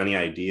entrepreneurship. Any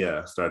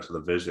idea starts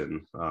with a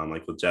vision.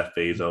 Like with Jeff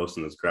Bezos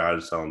in his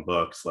garage selling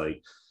books,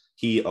 like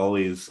he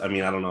always, I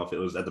mean, I don't know if it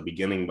was at the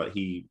beginning, but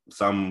he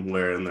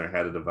somewhere in there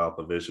had to develop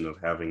a vision of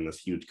having this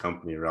huge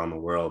company around the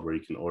world where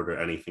you can order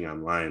anything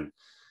online.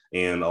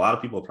 And a lot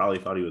of people probably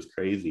thought he was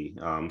crazy.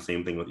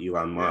 Same thing with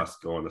Elon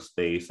Musk, going to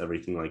space,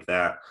 everything like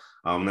that.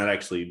 That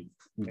actually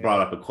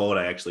brought up a quote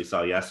I actually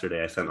saw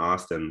yesterday. I sent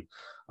Austin.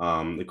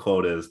 The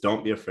quote is,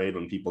 "Don't be afraid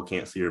when people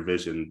can't see your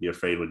vision. Be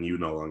afraid when you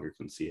no longer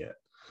can see it."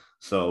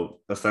 So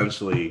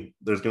essentially,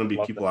 there's going to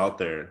be people out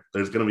there.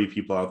 There's going to be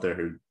people out there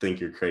who think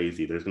you're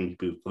crazy. There's going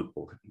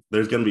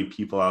to be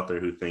people out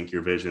there who think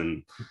your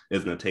vision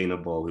isn't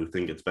attainable, who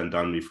think it's been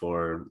done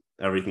before,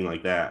 everything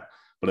like that.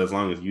 But as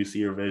long as you see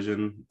your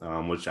vision,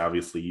 which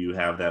obviously you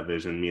have that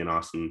vision, me and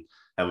Austin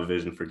have a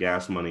vision for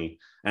Gas Money,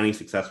 any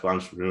successful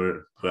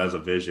entrepreneur who has a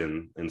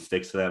vision and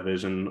sticks to that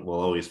vision will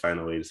always find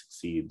a way to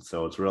succeed.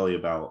 So it's really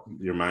about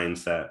your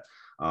mindset,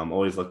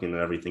 always looking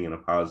at everything in a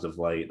positive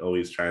light,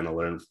 always trying to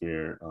learn from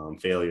your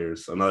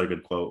failures. Another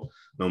good quote,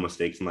 "No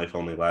mistakes in life,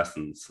 only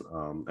lessons."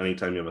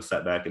 Anytime you have a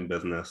setback in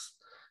business,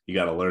 you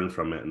got to learn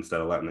from it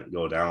instead of letting it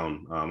go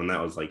down. And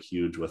that was like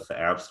huge with the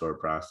App Store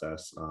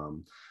process.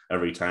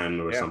 Every time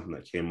there was something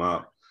that came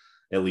up,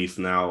 at least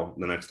now,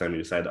 the next time you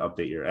decide to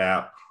update your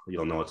app,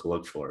 you'll know what to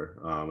look for.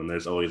 And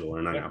there's always a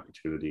learning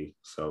opportunity.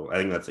 So I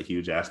think that's a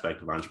huge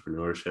aspect of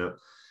entrepreneurship.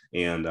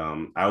 And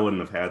I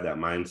wouldn't have had that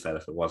mindset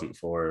if it wasn't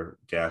for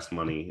Gas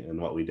Money and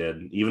what we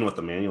did, even with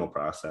the manual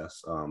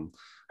process.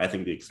 I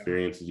think the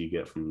experiences you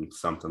get from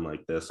something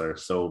like this are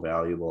so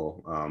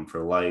valuable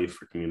for life,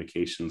 for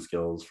communication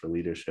skills, for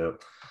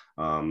leadership.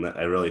 That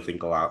I really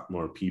think a lot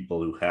more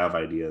people who have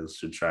ideas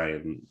should try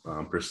and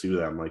pursue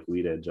them like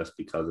we did, just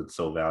because it's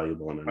so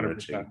valuable and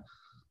enriching.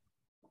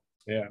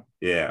 100%.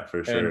 Yeah,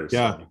 for sure.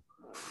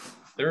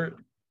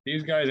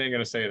 These guys ain't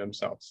gonna say it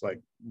themselves, like,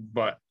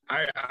 but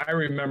I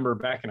remember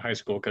back in high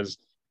school, because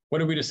what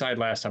did we decide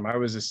last time? I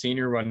was a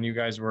senior when you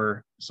guys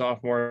were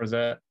sophomore. Is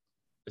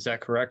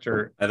that correct?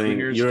 Or I think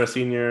juniors? You're a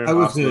senior, I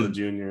was a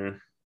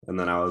junior, and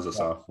then I was a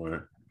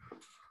sophomore.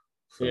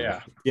 So.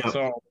 Yeah.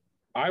 So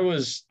I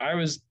was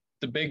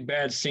the big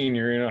bad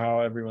senior, you know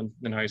how everyone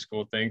in high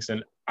school thinks.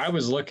 And I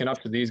was looking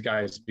up to these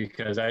guys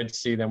because I'd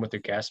see them with their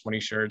Gas Money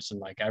shirts and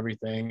like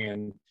everything.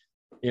 And,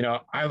 you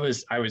know, I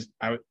was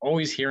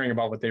always hearing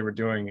about what they were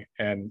doing.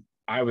 And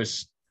I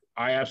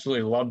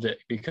absolutely loved it,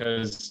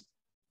 because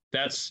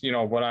that's, you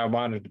know, what I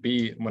wanted to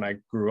be when I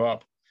grew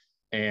up.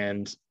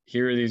 And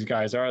here these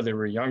guys are, they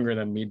were younger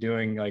than me,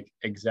 doing like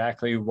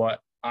exactly what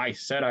I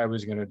said I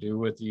was going to do,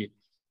 with the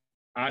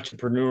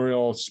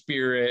entrepreneurial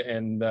spirit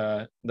and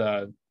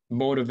the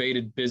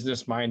motivated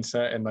business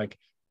mindset. And like,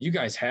 you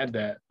guys had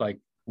that like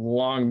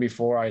long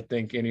before I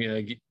think any,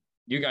 like,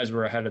 you guys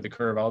were ahead of the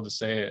curve. I'll just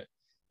say it.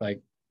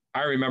 Like,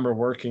 I remember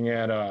working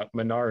at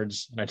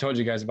Menards, and I told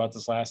you guys about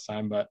this last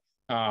time, but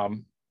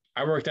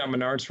I worked at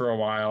Menards for a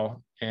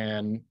while,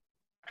 and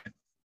I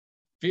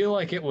feel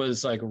like it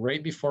was like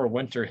right before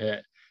winter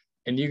hit,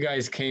 and you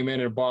guys came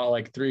in and bought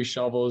like 3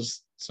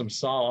 shovels, some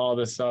salt, all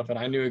this stuff, and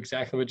I knew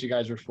exactly what you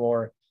guys were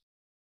for,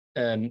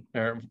 and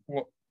or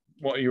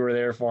what you were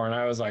there for. And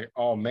I was like,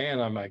 oh man,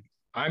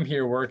 I'm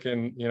here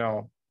working,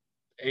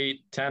 8-10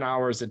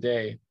 hours a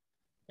day,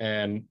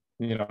 and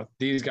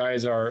these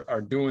guys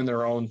are doing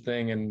their own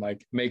thing and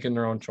like making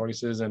their own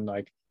choices. And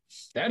like,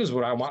 that is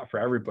what I want for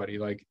everybody.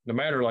 Like, no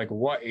matter like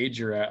what age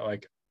you're at.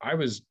 Like, I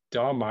was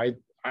dumb. I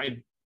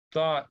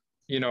thought,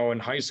 in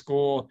high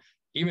school,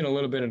 even a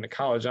little bit into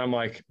college, I'm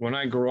like, when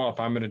I grow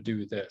up, I'm going to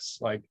do this,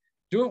 like,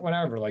 do it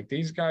whenever. Like,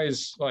 these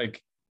guys,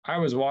 like, I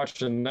was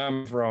watching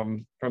them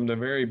from the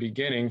very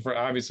beginning, for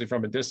obviously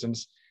from a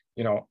distance.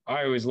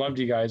 I always loved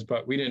you guys,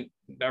 but we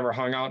never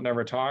hung out,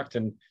 never talked.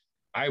 And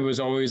I was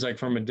always like,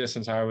 from a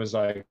distance, I was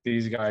like,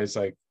 these guys,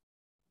 like,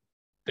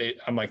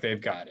 I'm like, they've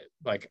got it.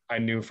 Like, I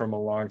knew from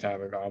a long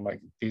time ago, I'm like,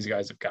 these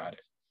guys have got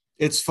it.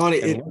 It's funny.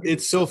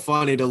 It's so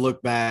funny to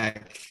look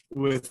back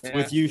with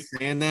you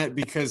saying that,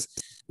 because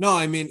no,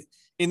 I mean,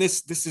 in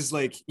this is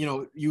like,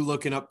 you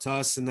looking up to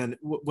us. And then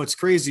what's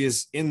crazy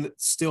is in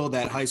still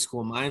that high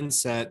school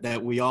mindset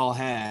that we all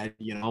had,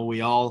 we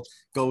all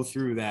go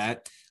through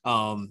that.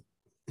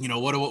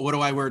 What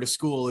do I wear to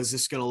school? Is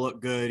this going to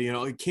look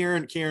good?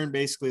 Karen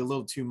basically a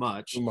little too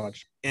much.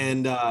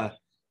 And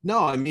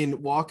no, I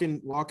mean,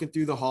 walking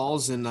through the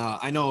halls, and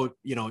I know,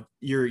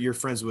 you're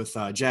friends with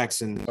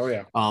Jackson. Oh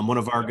yeah. One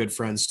of our good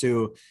friends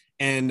too.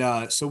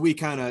 And so we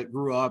kind of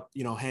grew up,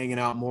 hanging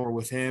out more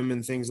with him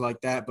and things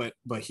like that.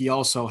 But he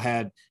also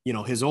had,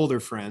 his older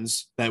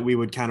friends that we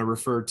would kind of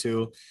refer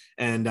to.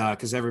 And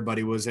because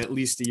everybody was at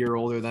least a year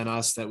older than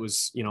us that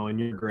was, in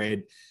your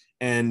grade.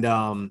 And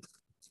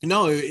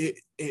no,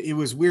 it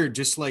was weird,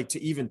 just like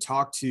to even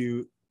talk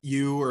to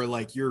you or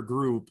like your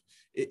group.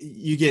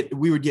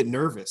 We would get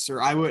nervous,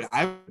 or I would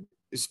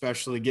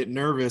especially get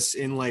nervous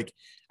in like,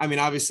 I mean,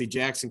 obviously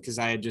Jackson, because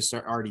I had just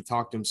already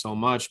talked to him so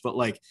much, but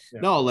like,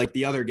 no, like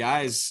the other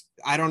guys,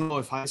 I don't know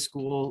if high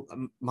school,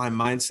 my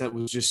mindset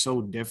was just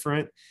so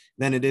different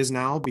than it is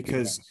now,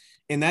 because,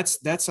 and that's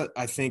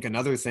I think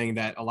another thing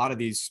that a lot of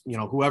these,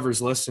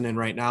 whoever's listening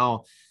right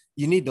now,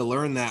 you need to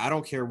learn that I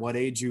don't care what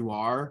age you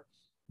are,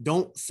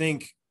 don't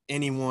think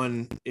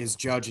anyone is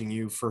judging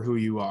you for who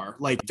you are.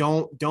 Like,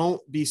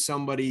 don't be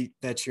somebody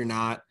that you're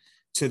not,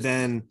 to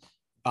then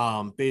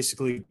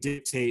basically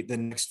dictate the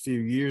next few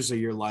years of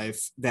your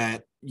life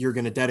that you're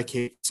going to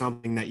dedicate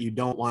something that you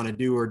don't want to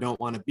do or don't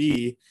want to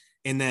be.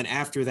 And then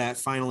after that,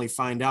 finally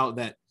find out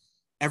that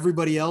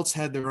everybody else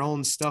had their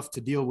own stuff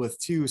to deal with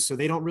too. So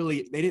they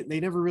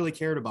never really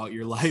cared about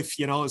your life,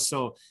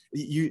 so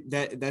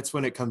that's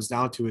when it comes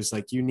down to, is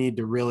like, you need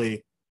to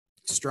really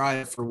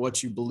strive for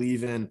what you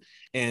believe in.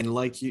 And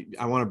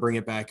I want to bring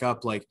it back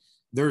up. Like,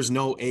 there's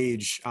no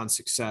age on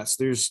success.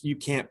 You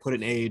can't put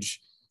an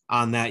age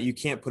on that. You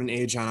can't put an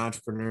age on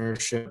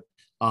entrepreneurship,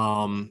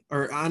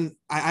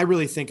 I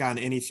really think on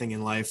anything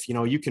in life.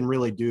 You can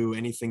really do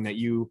anything that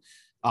you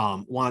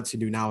want to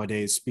do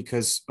nowadays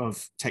because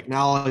of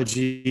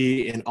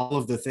technology and all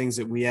of the things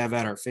that we have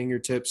at our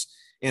fingertips.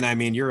 And I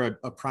mean, you're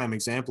a prime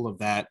example of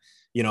that.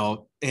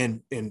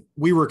 And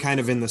we were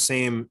kind of in the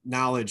same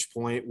knowledge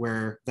point,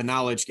 where the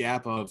knowledge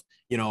gap of,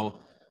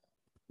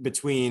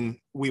 between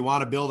we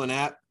want to build an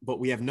app, but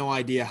we have no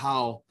idea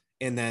how,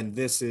 and then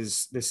this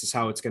is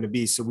how it's going to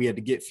be. So we had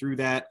to get through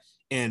that.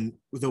 And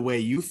the way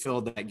you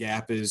filled that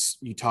gap is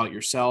you taught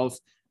yourself.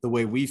 The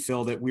way we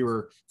filled it, we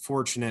were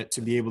fortunate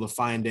to be able to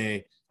find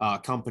a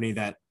company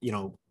that,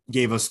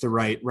 gave us the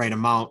right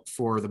amount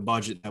for the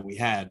budget that we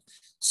had.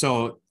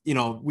 So,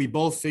 we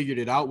both figured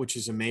it out, which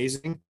is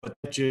amazing, but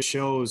that just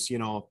shows,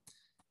 a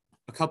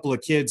couple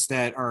of kids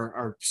that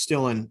are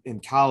still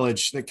in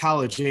college, the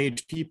college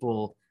age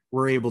people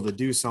were able to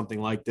do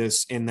something like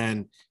this, and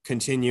then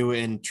continue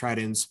and try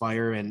to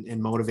inspire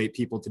and motivate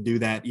people to do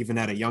that even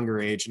at a younger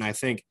age. And I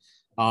think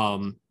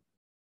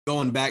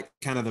going back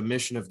kind of the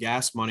mission of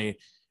Gas Money,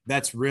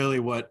 that's really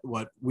what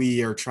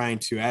we are trying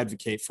to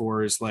advocate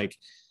for, is like,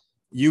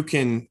 you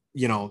can,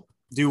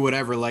 do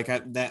whatever, like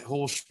that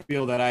whole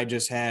spiel that I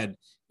just had,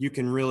 you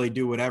can really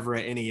do whatever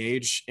at any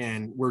age.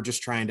 And we're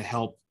just trying to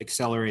help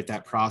accelerate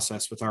that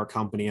process with our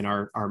company and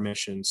our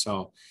mission.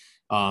 So,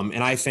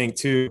 and I think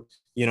too,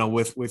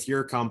 with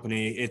your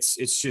company, it's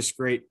just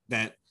great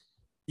that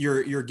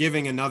you're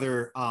giving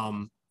another,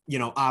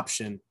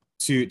 option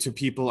to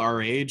people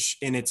our age.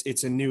 And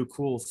it's a new,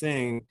 cool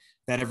thing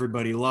that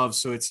everybody loves.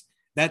 So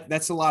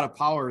that's a lot of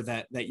power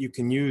that you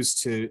can use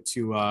to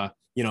do a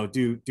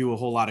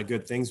whole lot of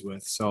good things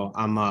with. So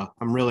I'm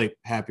really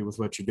happy with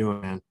what you're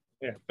doing, man.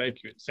 Yeah,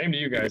 thank you. Same to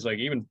you guys. Like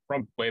even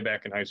from way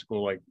back in high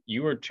school, like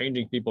you were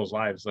changing people's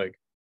lives. Like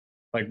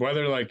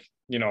whether like,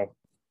 you know,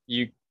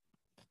 you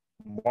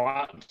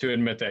want to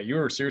admit that you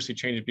were seriously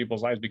changing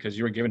people's lives because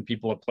you were giving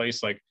people a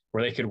place like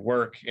where they could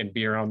work and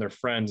be around their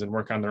friends and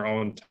work on their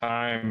own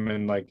time.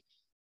 And like,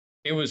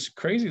 it was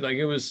crazy. Like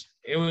it was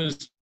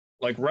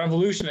like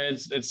revolution.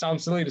 It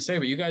sounds silly to say,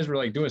 but you guys were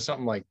like doing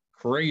something like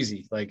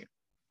crazy. Like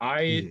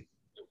I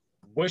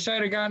wish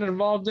I'd have gotten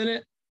involved in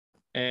it.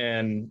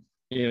 And,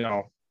 you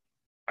know,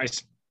 I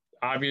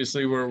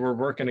obviously we're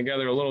working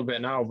together a little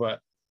bit now, but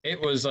it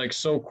was like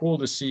so cool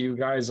to see you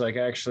guys like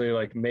actually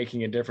like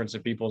making a difference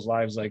in people's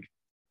lives. Like,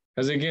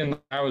 because again,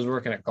 I was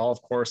working at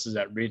golf courses,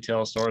 at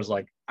retail stores.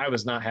 Like I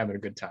was not having a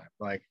good time.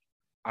 Like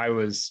I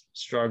was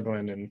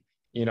struggling, and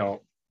you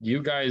know,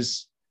 you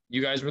guys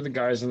were the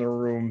guys in the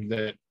room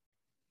that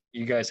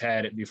you guys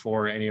had it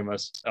before any of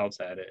us else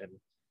had it. And,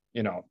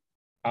 you know,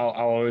 I'll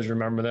always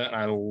remember that.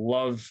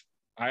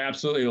 I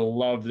absolutely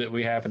love that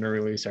we happen to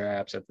release our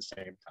apps at the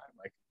same time.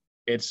 Like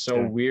it's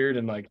so weird,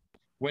 and like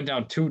went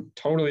down two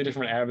totally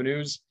different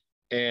avenues.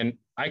 And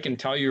I can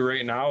tell you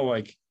right now,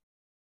 like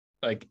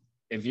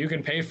if you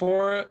can pay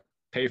for it,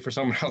 pay for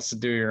someone else to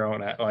do your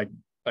own, like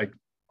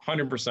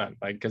 100%,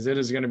 like, cause it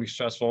is going to be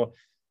stressful.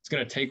 It's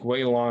going to take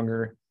way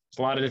longer. It's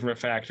a lot of different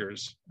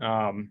factors.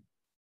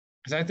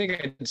 Cause I think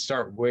I did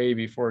start way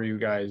before you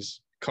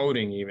guys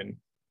coding even.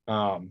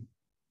 So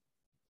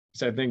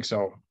I think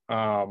so.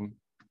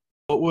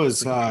 What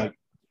was kind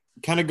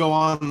of go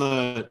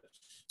on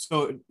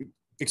so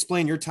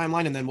explain your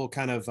timeline, and then we'll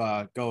kind of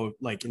go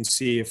like and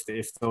see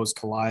if those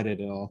collided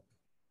at all.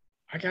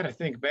 I gotta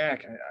think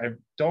back. I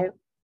don't.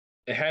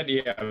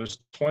 It was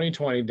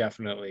 2020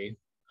 definitely.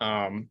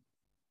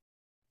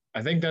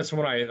 I think that's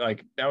when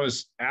that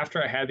was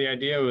after I had the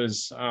idea. It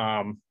was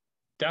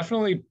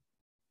definitely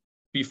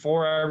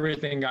before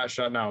everything got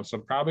shut down. So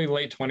probably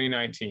late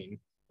 2019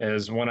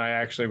 is when I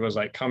actually was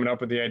like coming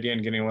up with the idea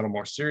and getting a little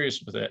more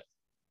serious with it.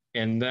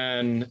 And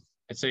then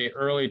I'd say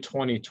early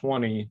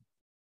 2020,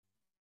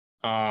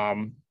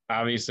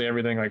 obviously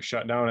everything like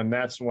shut down. And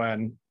that's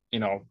when, you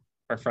know,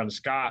 our friend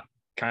Scott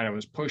kind of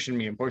was pushing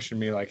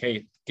me like,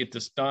 hey, get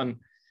this done.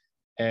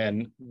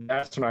 And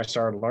that's when I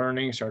started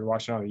learning, started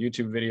watching all the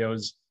YouTube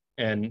videos.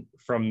 And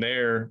from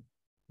there,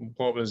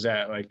 what was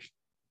that? Like,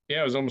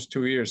 yeah, it was almost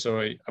 2 years.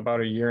 So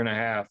about a year and a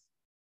half.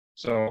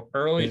 So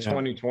early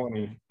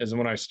 2020 is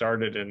when I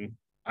started. And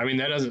I mean,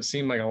 that doesn't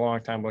seem like a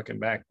long time looking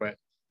back, but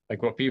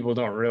like what people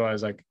don't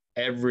realize, like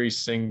every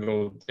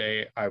single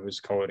day I was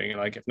coding.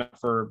 Like if not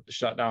for the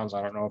shutdowns,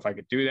 I don't know if I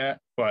could do that,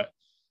 but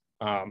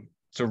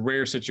it's a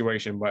rare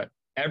situation. But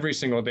every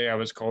single day I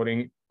was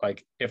coding.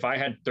 Like if I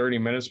had 30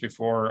 minutes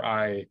before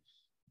I,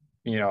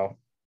 you know,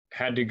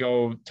 had to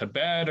go to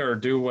bed or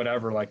do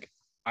whatever, like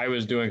I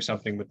was doing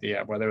something with the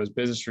app, whether it was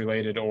business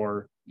related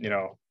or, you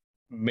know,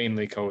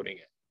 mainly coding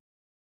it.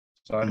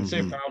 So I'd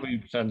say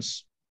probably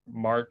since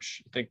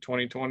March, I think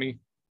 2020,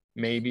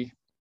 maybe.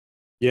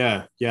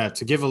 Yeah.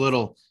 To give a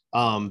little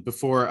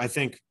before, I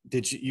think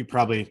you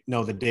probably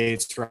know the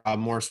dates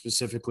more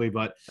specifically,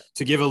 but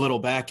to give a little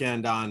back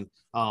end on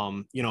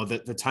you know, the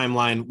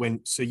timeline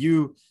so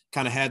you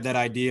kind of had that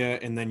idea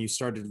and then you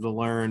started to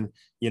learn,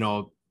 you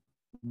know,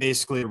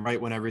 basically right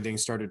when everything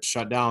started to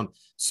shut down.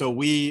 So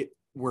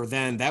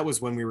that was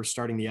when we were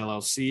starting the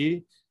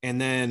LLC. And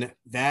then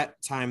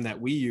that time that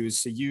we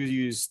used, so you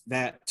used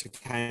that to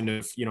kind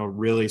of, you know,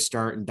 really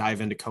start and dive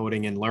into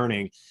coding and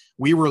learning.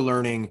 We were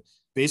learning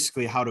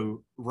basically how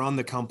to run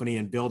the company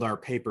and build our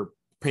paper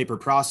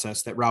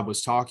process that Rob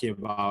was talking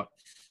about.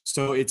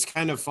 So it's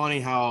kind of funny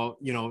how,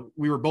 you know,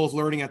 we were both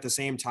learning at the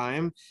same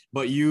time,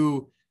 but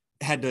you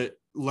had to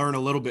learn a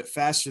little bit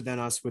faster than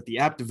us with the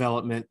app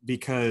development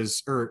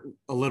or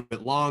a little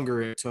bit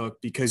longer it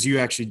took because you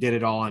actually did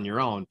it all on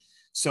your own.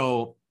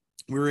 So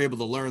we were able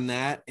to learn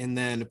that and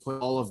then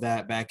put all of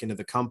that back into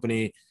the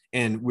company,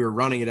 and we were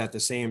running it at the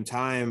same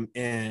time.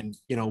 And,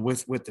 you know,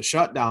 with the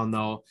shutdown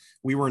though,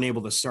 we weren't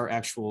able to start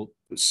actual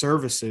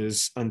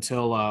services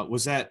until,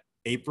 was that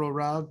April,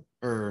 Rob?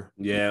 Or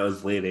yeah, it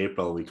was late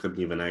April. We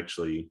couldn't even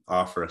actually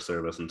offer a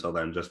service until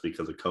then, just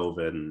because of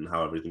COVID and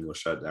how everything was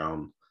shut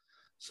down.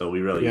 So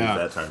we really used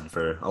that time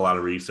for a lot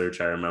of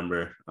research. I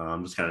remember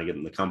just kind of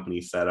getting the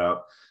company set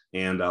up.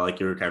 And like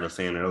you were kind of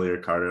saying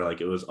earlier, Carter, like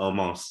it was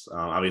almost,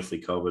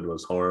 obviously COVID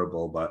was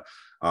horrible, but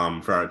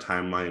for our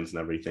timelines and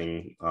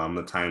everything,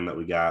 the time that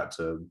we got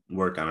to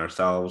work on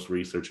ourselves,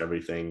 research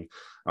everything,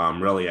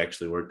 really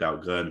actually worked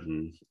out good.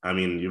 And I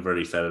mean, you've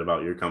already said it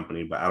about your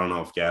company, but I don't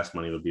know if Gas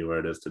Money would be where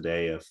it is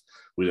today if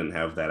we didn't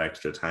have that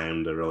extra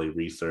time to really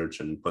research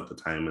and put the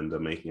time into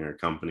making our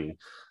company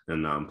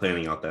and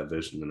planning out that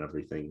vision and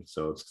everything.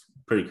 So it's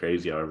pretty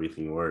crazy how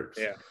everything works.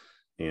 Yeah.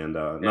 And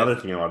another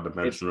thing I wanted to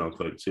mention real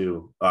quick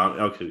too.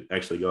 Okay,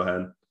 actually, go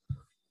ahead.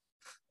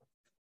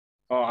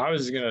 Oh, I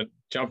was gonna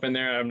jump in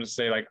there. I'm gonna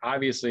say, like,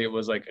 obviously it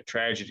was like a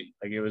tragedy.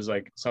 Like it was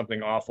like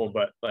something awful,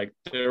 but like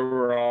there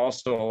were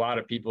also a lot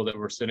of people that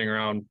were sitting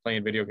around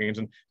playing video games,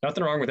 and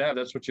nothing wrong with that.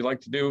 That's what you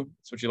like to do.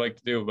 That's what you like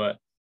to do. But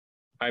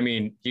I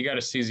mean, you got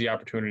to seize the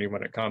opportunity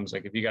when it comes.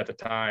 Like if you got the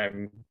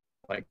time,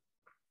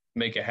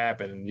 make it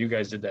happen. And you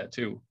guys did that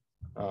too.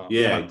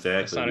 Yeah, It's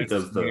exactly. not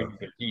Because anything the you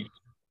can teach.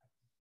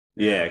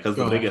 Yeah, because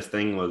the Go ahead. biggest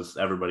thing was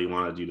everybody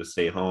wanted you to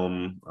stay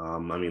home. I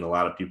mean, a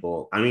lot of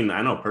people, I mean,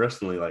 I know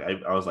personally, like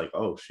I was like,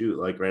 oh shoot,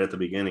 like right at the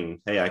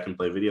beginning, hey, I can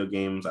play video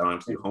games. I don't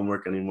have to do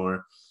homework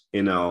anymore,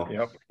 you know.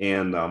 Yep.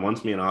 And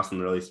once me and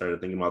Austin really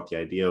started thinking about the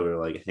idea, we were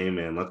like, hey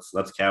man,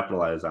 let's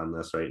capitalize on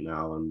this right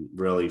now and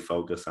really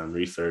focus on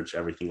research,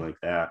 everything like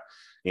that.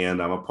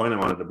 And a point I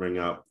wanted to bring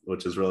up,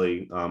 which is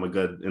really a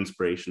good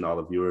inspiration to all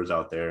the viewers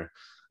out there.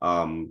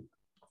 Um,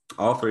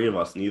 all three of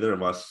us,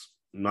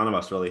 none of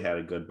us really had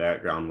a good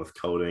background with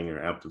coding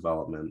or app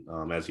development,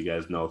 as you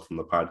guys know from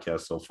the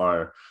podcast so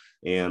far.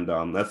 And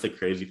that's the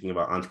crazy thing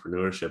about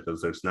entrepreneurship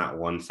is there's not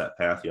one set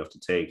path you have to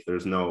take.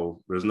 There's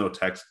no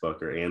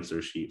textbook or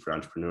answer sheet for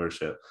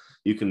entrepreneurship.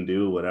 You can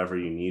do whatever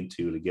you need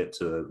to get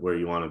to where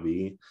you want to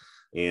be.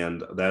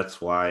 And that's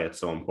why it's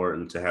so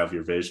important to have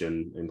your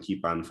vision and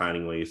keep on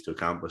finding ways to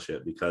accomplish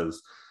it.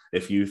 Because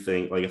if you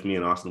think, like if me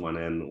and Austin went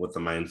in with the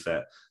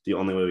mindset, the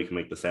only way we can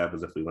make this app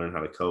is if we learn how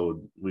to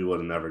code, we would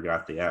have never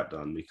got the app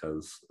done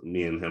because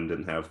me and him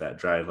didn't have that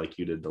drive like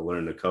you did to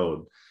learn to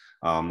code.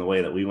 The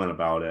way that we went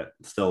about it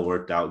still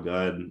worked out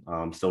good,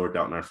 still worked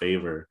out in our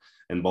favor.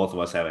 And both of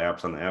us have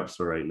apps on the App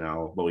Store right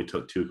now, but we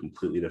took two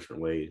completely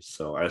different ways.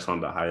 So I just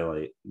wanted to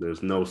highlight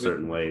there's no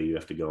certain way you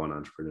have to go in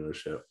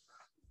entrepreneurship.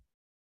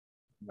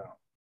 No,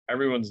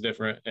 everyone's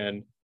different.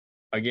 And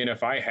again,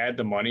 if I had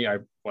the money, I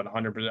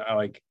 100%,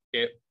 like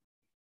it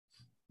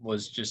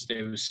was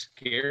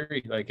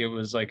scary. Like it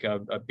was like a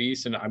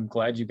beast. And I'm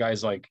glad you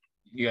guys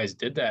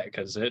did that,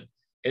 because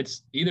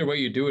it's either way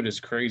you do it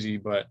is crazy,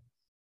 but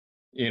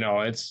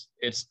it's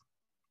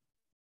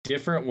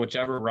different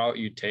whichever route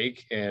you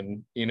take.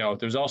 And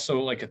there's also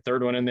like a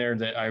third one in there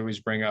that I always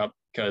bring up,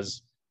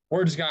 because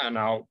word's gotten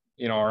out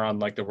around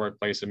like the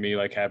workplace of me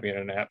like having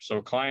an app,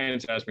 so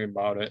clients ask me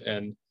about it.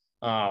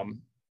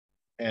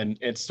 And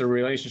it's the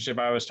relationship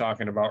I was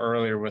talking about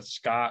earlier with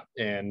Scott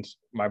and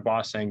my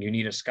boss saying you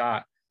need a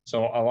Scott.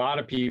 So a lot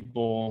of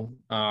people,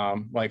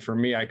 like for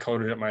me, I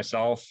coded it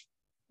myself.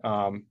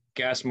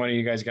 Gas Money,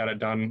 you guys got it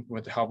done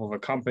with the help of a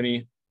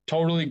company.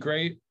 Totally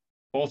great.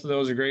 Both of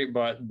those are great,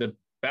 but the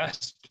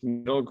best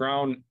middle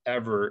ground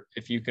ever,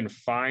 if you can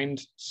find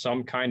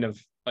some kind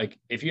of, like,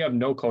 if you have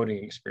no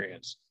coding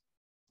experience,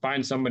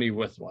 find somebody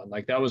with one.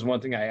 Like that was one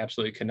thing I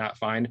absolutely could not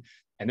find.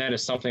 And that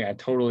is something I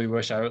totally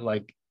wish I would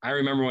like. I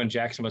remember when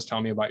Jackson was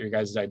telling me about your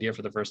guys' idea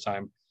for the first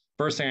time,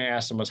 first thing I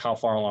asked him was how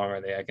far along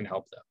are they? I can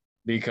help them,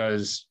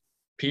 because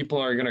people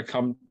are going to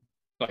come,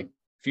 like,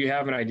 if you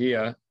have an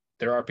idea,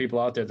 there are people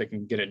out there that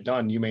can get it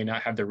done. You may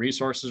not have the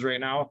resources right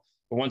now,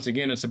 but once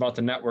again, it's about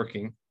the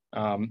networking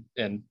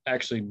and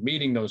actually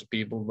meeting those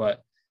people.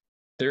 But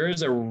there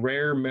is a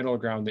rare middle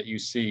ground that you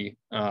see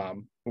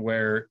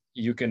where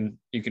you can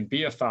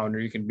be a founder,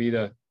 you can be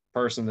the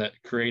person that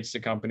creates the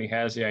company,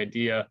 has the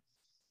idea,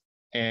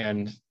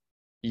 and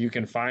you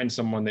can find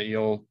someone that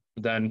you'll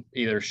then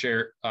either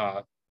share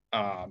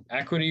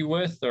equity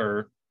with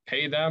or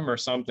pay them or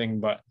something.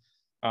 But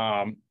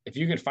if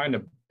you could find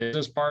a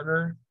business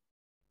partner,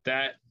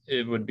 that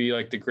it would be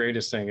like the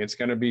greatest thing. It's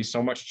going to be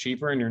so much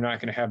cheaper and you're not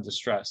going to have the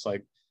stress.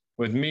 Like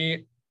with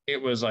me, it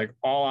was like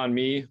all on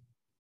me.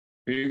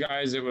 For you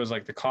guys, it was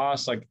like the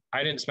cost. Like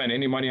I didn't spend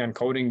any money on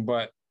coding,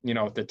 but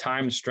the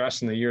time,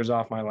 stress, and the years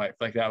off my life.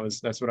 Like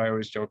that's what I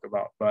always joke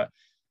about. But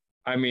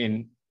I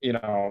mean,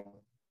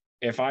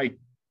 if I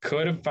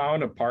could have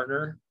found a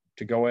partner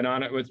to go in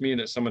on it with me,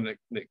 that someone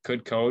that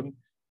could code,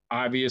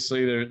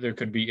 obviously there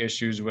could be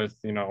issues with,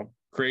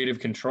 creative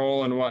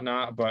control and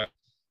whatnot. But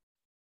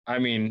I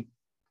mean,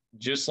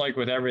 just like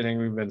with everything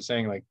we've been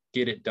saying, like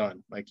get it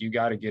done. Like you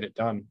got to get it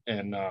done.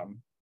 And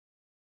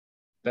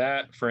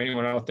that for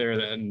anyone out there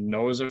that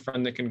knows a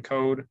friend that can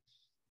code,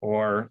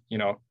 or,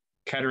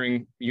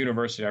 Kettering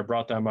University, I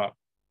brought them up.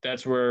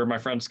 That's where my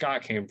friend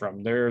Scott came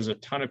from. There's a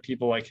ton of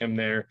people like him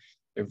there.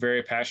 They're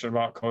very passionate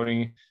about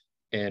coding,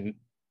 and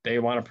they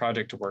want a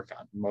project to work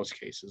on in most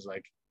cases.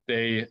 Like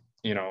they,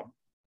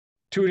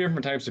 two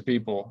different types of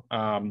people,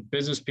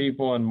 business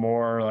people and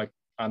more like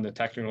on the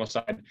technical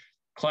side.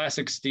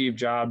 Classic Steve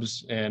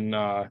Jobs and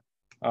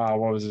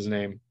what was his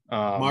name?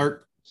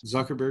 Mark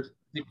Zuckerberg.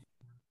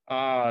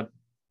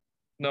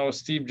 No,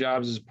 Steve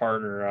Jobs'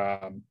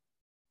 partner.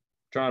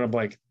 Drawing a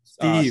blank.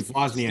 Steve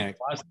Wozniak.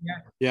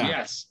 Yeah.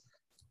 Yes.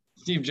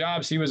 Steve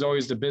Jobs, he was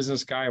always the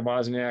business guy.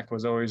 Wozniak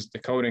was always the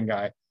coding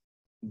guy.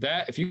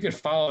 That if you could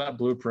follow that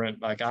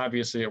blueprint, like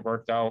obviously it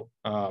worked out.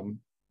 But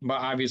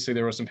obviously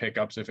there were some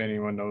hiccups if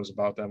anyone knows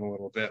about them a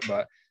little bit.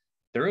 But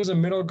there is a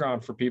middle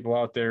ground for people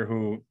out there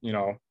who,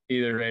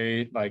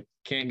 either like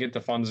can't get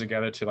the funds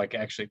together to like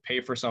actually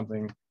pay for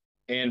something,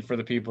 and for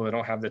the people that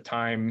don't have the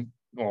time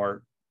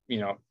or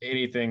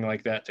anything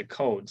like that to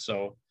code.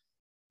 So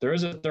there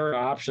is a third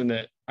option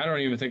that I don't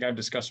even think I've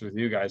discussed with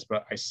you guys,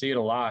 but I see it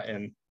a lot.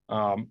 And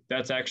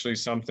that's actually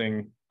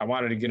something I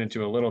wanted to get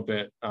into a little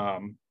bit.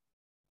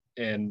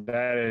 And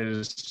that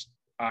is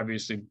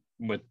obviously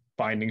with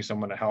finding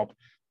someone to help.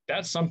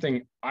 That's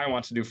something I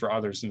want to do for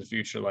others in the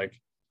future. Like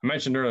I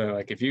mentioned earlier,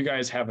 like if you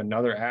guys have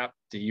another app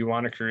that you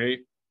want to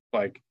create,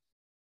 like,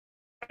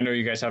 I know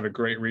you guys have a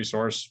great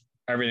resource.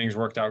 Everything's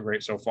worked out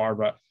great so far,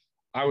 but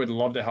I would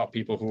love to help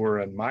people who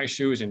are in my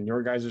shoes and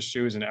your guys'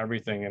 shoes and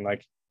everything. And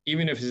like,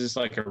 even if it's just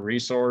like a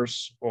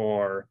resource,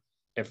 or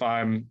if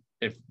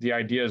the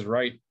idea is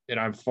right and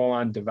I'm full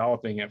on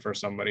developing it for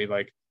somebody,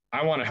 like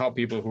I want to help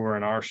people who are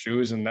in our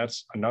shoes. And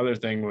that's another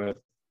thing with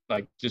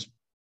like just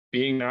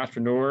being an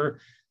entrepreneur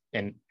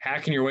and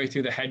hacking your way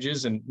through the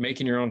hedges and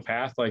making your own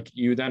path. Like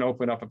you then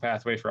open up a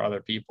pathway for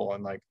other people.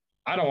 And like,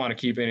 I don't want to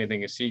keep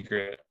anything a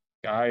secret.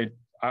 I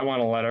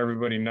want to let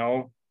everybody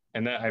know.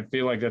 And that I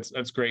feel like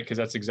that's great, because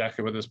that's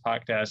exactly what this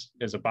podcast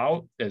is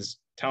about, is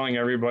telling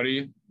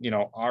everybody,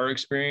 our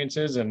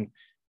experiences. And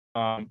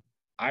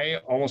I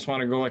almost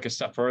want to go like a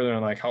step further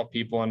and like help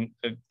people, and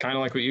kind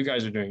of like what you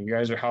guys are doing. You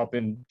guys are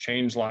helping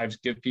change lives,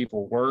 give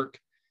people work.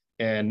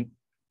 And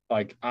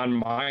like I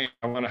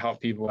want to help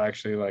people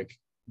actually like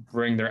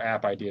bring their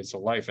app ideas to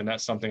life. And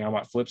that's something I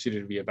want Flip City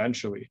to be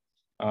eventually,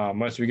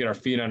 once we get our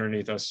feet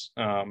underneath us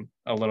a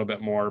little bit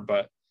more.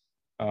 But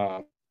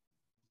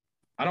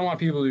I don't want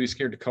people to be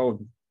scared to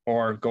code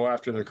or go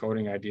after their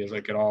coding ideas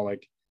like at all.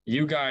 Like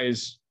you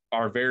guys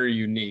are very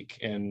unique,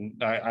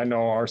 and I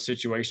know our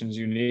situation is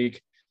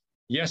unique.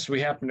 Yes, we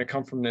happen to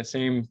come from the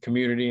same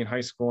community in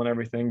high school and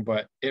everything,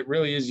 but it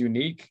really is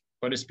unique.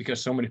 But it's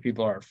because so many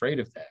people are afraid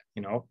of that,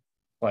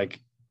 like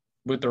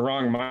with the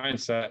wrong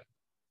mindset,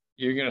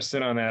 you're going to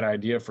sit on that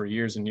idea for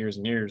years and years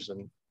and years.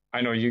 And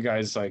I know you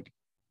guys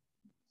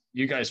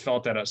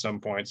felt that at some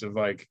points of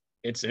like,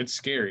 it's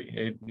scary.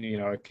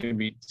 It can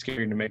be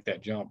scary to make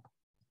that jump.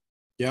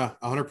 Yeah,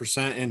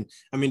 100%. And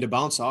I mean, to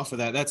bounce off of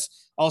that,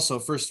 that's also,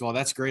 first of all,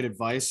 that's great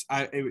advice.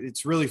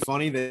 It's really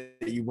funny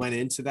that you went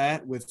into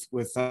that with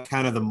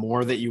kind of the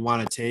more that you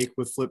want to take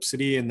with Flip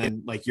City, and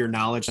then like your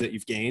knowledge that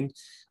you've gained.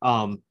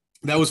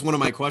 That was one of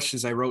my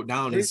questions I wrote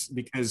down, is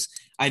because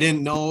I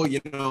didn't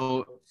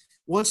know,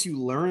 once you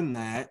learn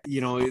that,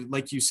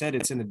 like you said,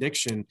 it's an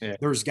addiction. Yeah.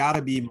 There's got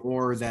to be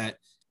more that,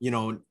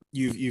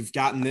 you've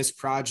gotten this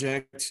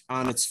project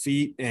on its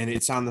feet and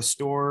it's on the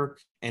store,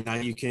 and now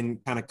you can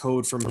kind of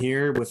code from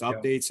here with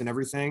updates and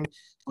everything.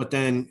 But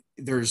then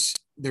there's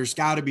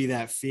got to be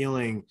that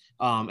feeling.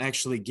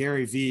 Actually,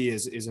 Gary V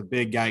is a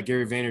big guy,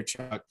 Gary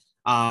Vaynerchuk,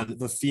 on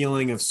the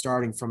feeling of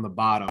starting from the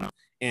bottom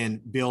and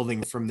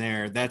building from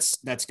there.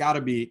 That's got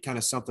to be kind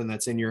of something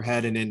that's in your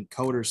head and in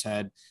coders'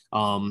 head.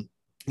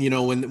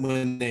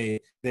 When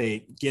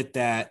they get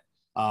that,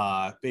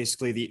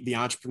 basically the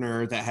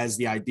entrepreneur that has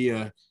the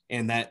idea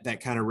and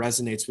that kind of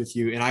resonates with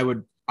you. And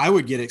I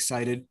would get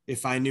excited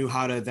if I knew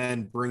how to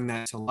then bring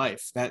that to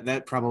life.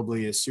 That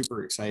probably is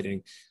super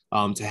exciting,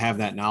 to have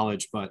that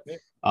knowledge. But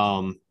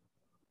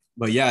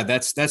yeah,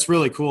 that's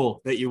really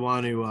cool that you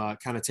want to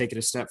kind of take it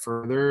a step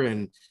further,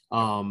 and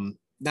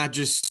not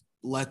just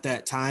let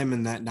that time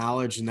and that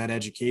knowledge and that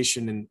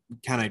education and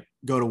kind of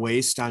go to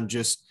waste on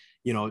just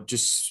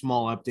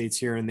small updates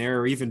here and there,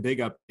 or even big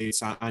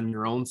updates on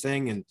your own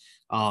thing. And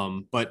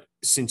but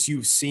since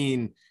you've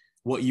seen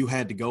what you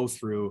had to go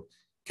through,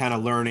 kind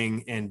of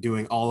learning and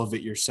doing all of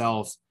it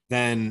yourself,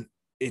 then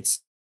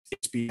it's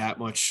be that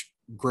much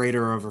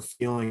greater of a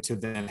feeling to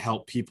then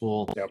help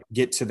people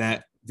get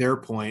to their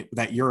point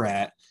that you're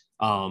at,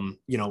 a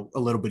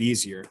little bit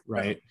easier.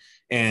 Right.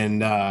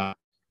 And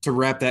to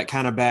wrap that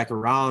kind of back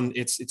around,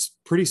 it's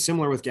pretty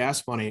similar with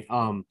Gas Money.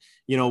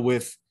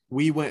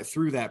 We went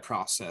through that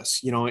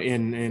process,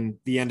 in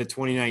the end of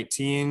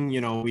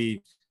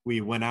 2019, we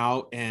went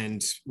out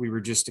and we were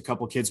just a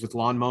couple of kids with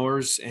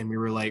lawnmowers, and we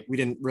were like, we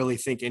didn't really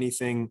think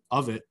anything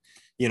of it,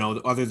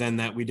 other than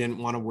that we didn't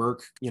want to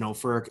work,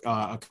 for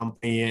a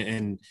company,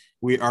 and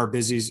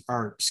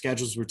our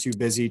schedules were too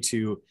busy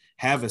to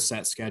have a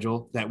set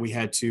schedule that we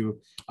had to,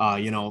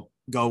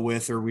 go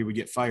with, or we would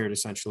get fired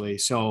essentially.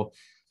 So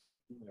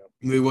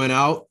we went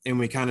out and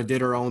we kind of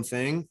did our own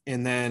thing.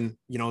 And then,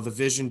 the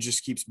vision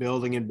just keeps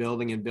building and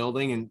building and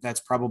building. And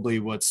that's probably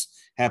what's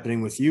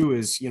happening with you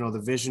is,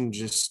 the vision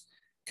just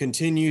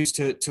continues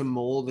to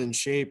mold and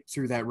shape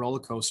through that roller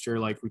coaster,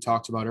 like we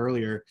talked about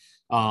earlier,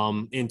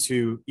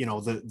 into,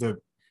 the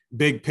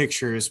big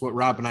picture is what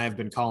Rob and I have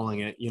been calling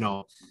it.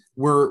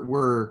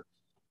 We're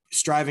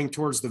striving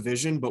towards the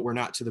vision, but we're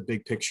not to the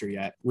big picture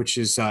yet, which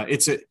is,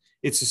 it's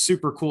a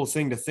super cool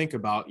thing to think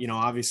about.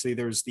 Obviously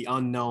there's the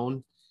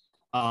unknown,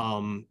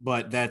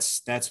 but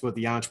that's what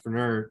the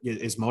entrepreneur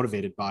is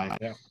motivated by.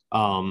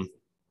 Yeah.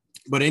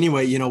 But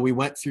anyway, we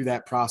went through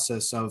that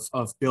process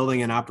of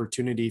building an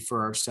opportunity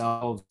for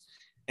ourselves,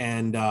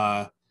 and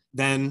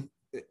then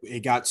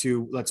it got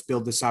to, let's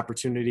build this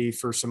opportunity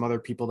for some other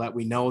people that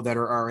we know that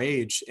are our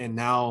age. And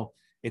now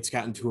it's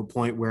gotten to a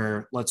point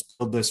where let's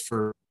build this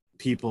for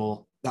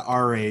people that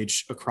our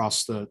age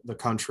across the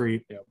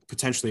country,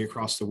 potentially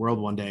across the world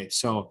one day.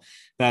 So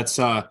that's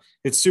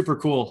it's super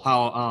cool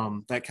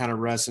how that kind of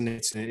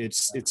resonates, and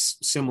it's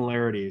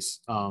similarities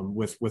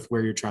with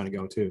where you're trying to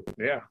go too.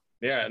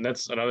 Yeah, and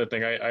that's another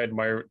thing I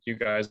admire you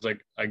guys,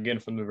 like, again,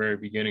 from the very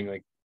beginning,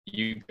 like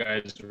you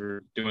guys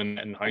were doing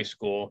that in high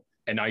school,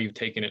 and now you've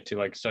taken it to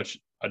like such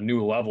a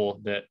new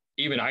level that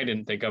even I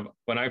didn't think of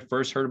when I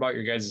first heard about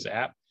your guys'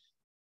 app.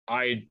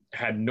 I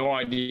had no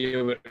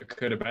idea what it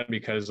could have been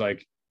because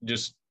like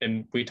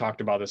and we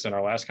talked about this in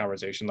our last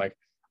conversation, like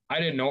I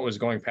didn't know it was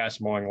going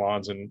past mowing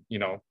lawns and, you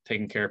know,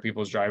 taking care of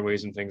people's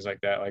driveways and things like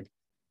that. Like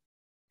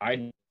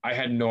I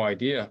had no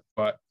idea,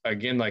 but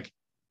again, like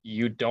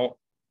you don't,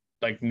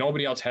 like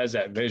nobody else has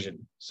that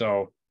vision.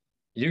 So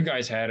you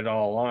guys had it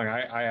all along.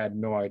 I had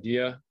no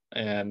idea.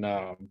 And,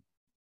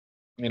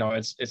 you know,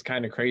 it's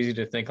kind of crazy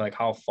to think like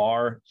how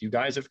far you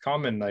guys have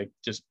come and like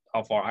just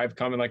how far I've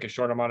come in like a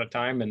short amount of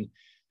time. And,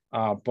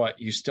 but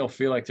you still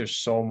feel like there's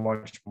so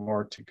much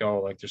more to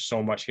go. Like there's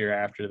so much here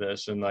after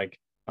this. And like,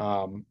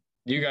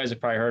 you guys have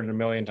probably heard it a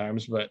million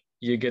times, but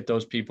you get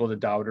those people, the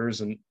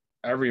doubters and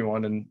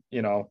everyone. And,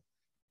 you know,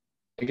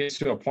 it gets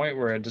to a point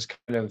where it just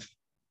kind of,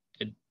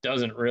 it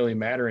doesn't really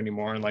matter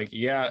anymore. And like,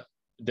 yeah,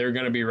 they're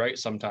going to be right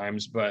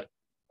sometimes, but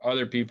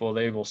other people,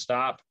 they will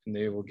stop and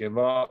they will give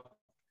up.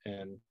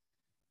 And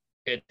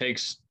it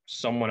takes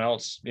someone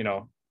else, you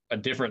know, a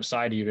different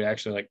side of you to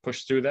actually like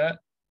push through that.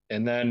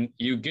 And then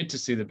you get to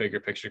see the bigger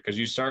picture because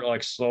you start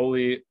like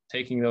slowly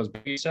taking those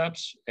baby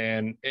steps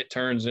and it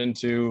turns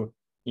into,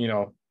 you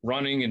know,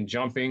 running and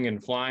jumping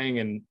and flying.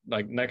 And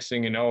like next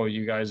thing you know,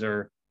 you guys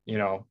are, you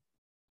know,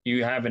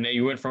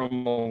 you went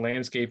from a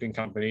landscaping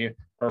company,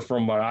 or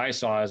from what I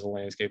saw as a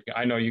landscape.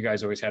 I know you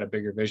guys always had a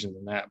bigger vision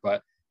than that,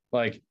 but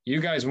like you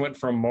guys went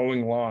from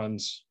mowing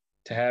lawns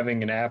to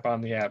having an app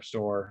on the App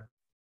Store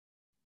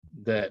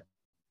that's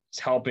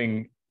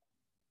helping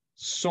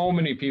so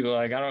many people.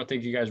 Like I don't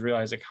think you guys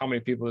realize like how many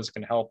people this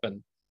can help,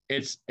 and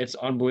it's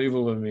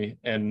unbelievable to me.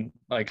 And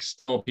like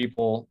still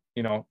people,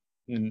 you know,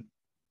 and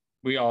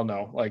we all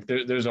know like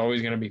there's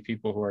always going to be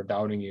people who are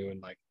doubting you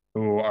and like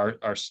who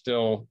are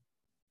still,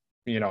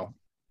 you know,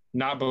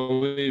 not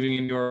believing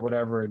in you or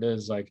whatever it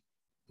is. Like,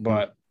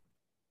 but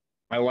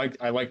I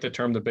like the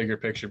term the bigger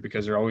picture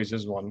because there always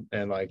is one.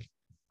 And like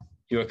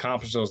you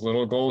accomplish those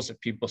little goals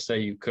that people say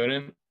you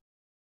couldn't.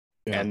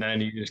 Yeah. And then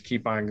you just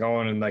keep on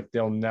going, and like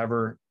they'll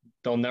never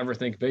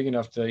think big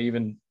enough to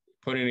even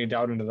put any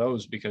doubt into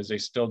those because they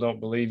still don't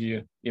believe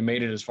you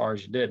made it as far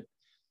as you did.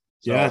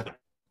 So, yeah,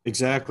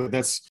 exactly.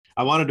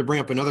 I wanted to bring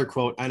up another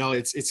quote. I know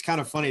it's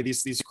kind of funny.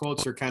 These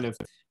quotes are kind of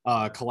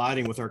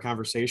colliding with our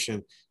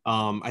conversation.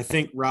 I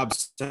think Rob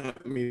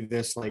sent me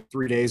this like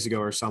 3 days ago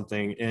or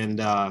something.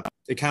 And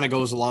it kind of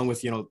goes along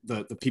with, you know,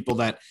 the people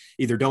that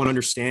either don't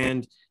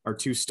understand, are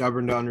too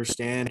stubborn to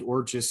understand,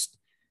 or just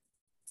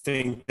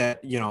think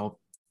that, you know,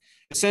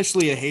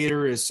 essentially a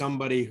hater is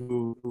somebody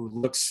who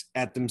looks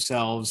at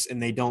themselves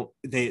and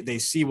they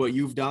see what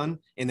you've done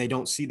and they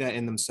don't see that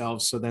in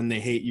themselves. So then they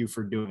hate you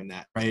for doing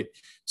that. Right.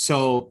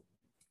 So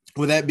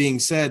with that being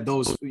said,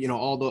 those, you know,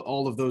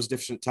 all of those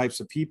different types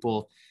of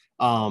people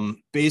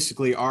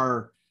basically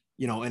are,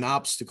 you know, an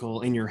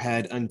obstacle in your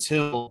head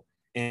until,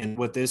 and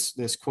what this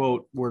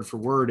quote word for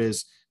word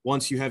is,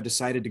 once you have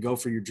decided to go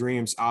for your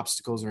dreams,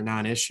 obstacles are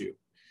non-issue.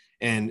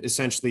 And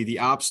essentially the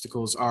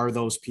obstacles are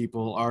those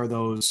people, are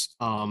those,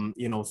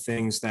 you know,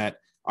 things that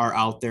are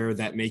out there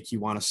that make you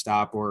want to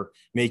stop or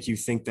make you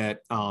think that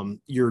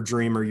your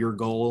dream or your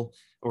goal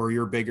or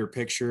your bigger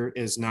picture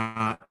is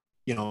not,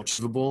 you know,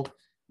 achievable.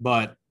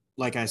 But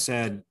like I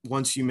said,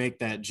 once you make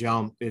that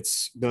jump,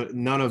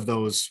 none of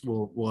those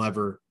will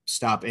ever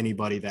stop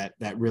anybody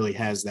that really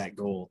has that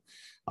goal.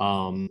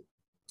 And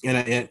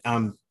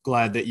I'm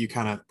glad that you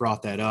kind of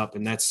brought that up,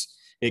 and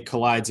it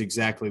collides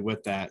exactly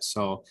with that.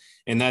 So,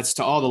 and that's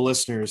to all the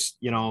listeners,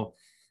 you know,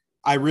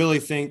 I really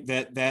think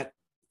that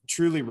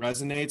truly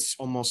resonates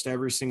almost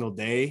every single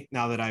day.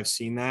 Now that I've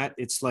seen that,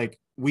 it's like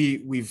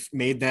we've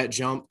made that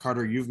jump.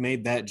 Carter, you've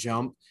made that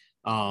jump,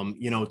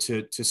 you know,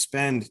 to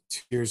spend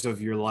 2 years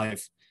of your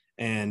life.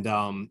 And,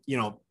 you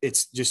know,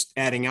 it's just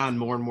adding on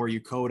more and more you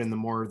code and the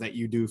more that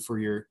you do for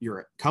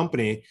your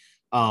company.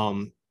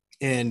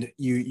 And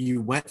you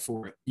went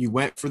for it. You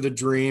went for the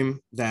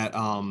dream that,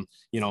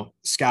 you know,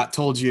 Scott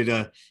told you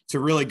to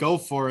really go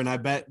for. And I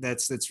bet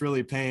that's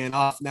really paying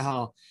off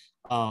now.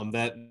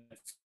 But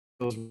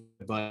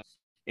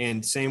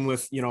same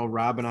with, you know,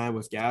 Rob and I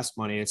with Gas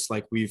Money. It's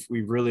like we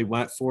really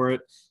went for it.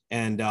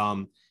 And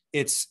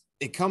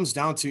it comes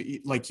down to,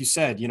 like you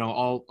said, you know,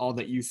 all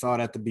that you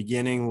thought at the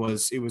beginning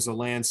was a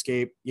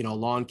landscape, you know,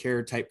 lawn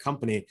care type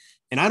company.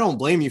 And I don't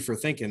blame you for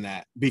thinking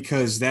that,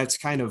 because that's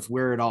kind of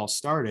where it all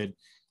started.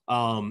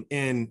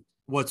 And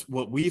what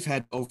we've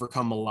had to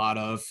overcome a lot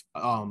of,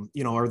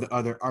 you know,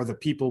 are the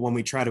people when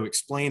we try to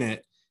explain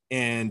it.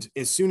 And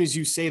as soon as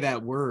you say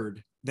that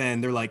word,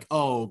 then they're like,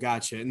 oh,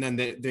 gotcha. And then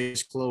they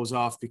just close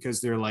off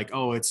because they're like,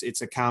 oh,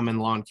 it's a common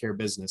lawn care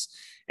business.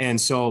 And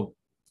so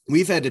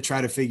we've had to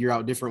try to figure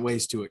out different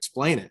ways to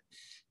explain it,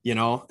 you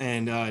know,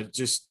 and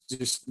just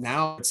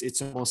now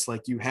it's almost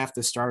like you have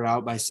to start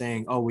out by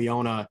saying, oh, we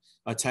own a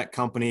tech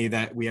company,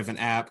 that we have an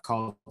app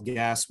called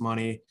Gas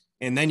Money.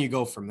 And then you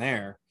go from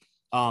there.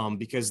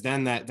 Because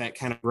then that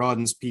kind of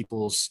broadens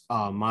people's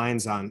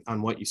minds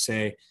on what you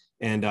say.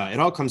 And it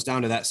all comes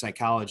down to that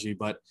psychology.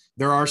 But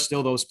there are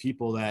still those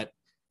people that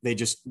they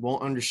just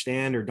won't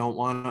understand or don't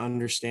want to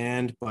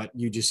understand, but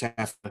you just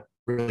have to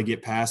really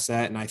get past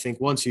that. And I think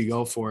once you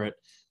go for it,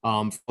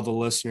 For all the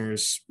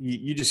listeners,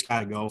 you just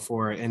got to go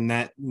for it. And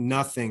that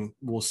nothing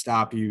will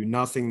stop you.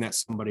 Nothing that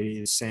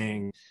somebody is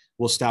saying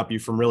will stop you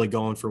from really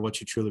going for what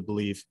you truly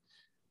believe.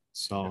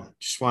 So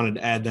just wanted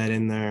to add that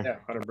in there.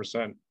 Yeah,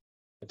 100%.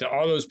 To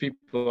all those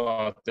people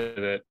out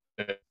there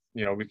that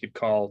we could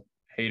call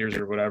haters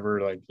or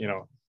whatever,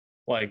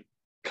 like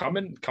come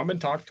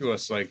and talk to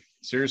us. Like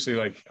seriously,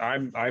 like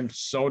I'm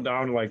so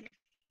down. Like,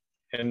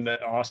 and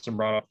that Austin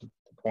brought up the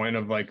point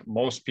of like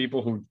most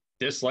people who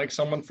dislike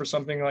someone for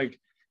something like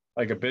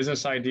a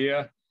business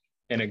idea,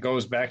 and it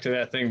goes back to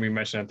that thing we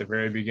mentioned at the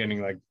very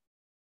beginning. Like,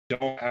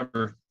 don't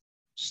ever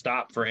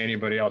stop for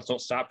anybody else.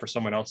 Don't stop for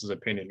someone else's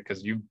opinion,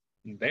 because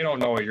they don't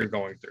know what you're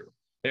going through.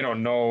 They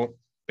don't know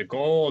the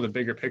goal, the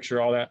bigger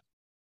picture, all that.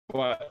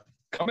 But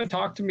come and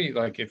talk to me.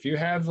 Like if you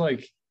have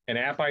like an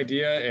app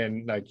idea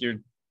and like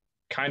you're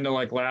kind of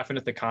like laughing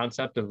at the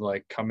concept of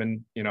like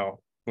coming,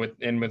 with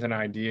an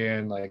idea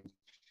and like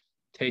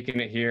taking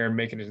it here and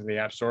making it to the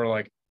app store,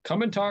 like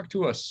come and talk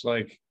to us.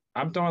 Like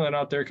I'm throwing that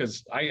out there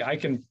because I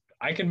can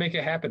make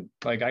it happen.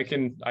 Like I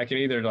can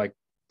either like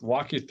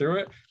walk you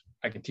through it.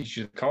 I can teach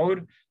you the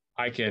code.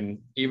 I can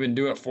even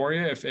do it for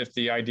you if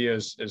the idea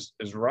is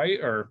right,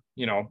 or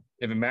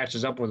if it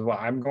matches up with what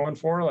I'm going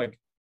for. Like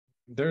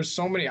there's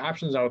so many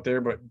options out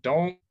there, but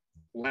don't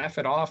laugh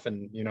it off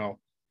and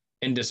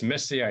and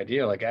dismiss the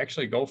idea. Like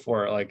actually go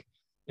for it. Like,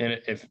 and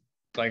if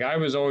like I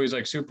was always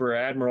like super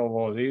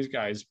admirable of these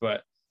guys,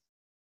 but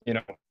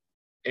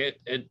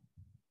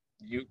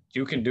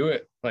you can do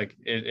it. Like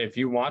if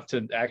you want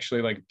to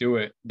actually like do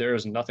it,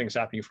 there's nothing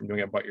stopping you from doing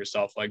it but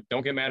yourself. Like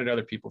don't get mad at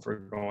other people for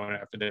going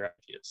after their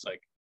ideas.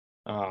 Like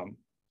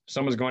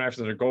someone's going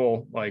after their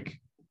goal, like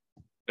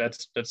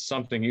that's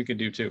something you could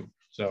do too.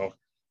 So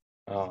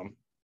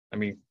I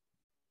mean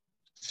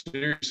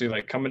seriously,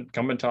 like come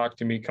and talk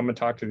to me, come and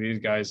talk to these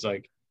guys.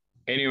 Like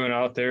anyone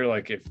out there,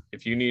 like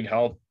if you need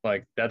help,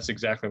 like that's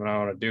exactly what I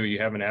want to do. You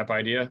have an app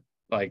idea,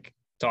 like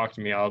talk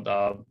to me.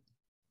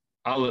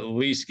 I'll at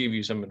least give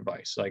you some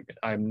advice. Like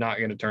I'm not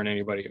going to turn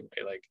anybody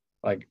away.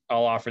 Like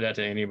I'll offer that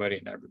to anybody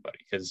and everybody,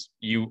 because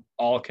you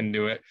all can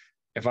do it.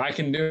 If I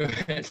can do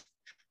it,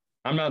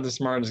 I'm not the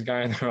smartest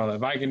guy in the world.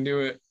 If I can do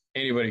it,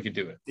 anybody could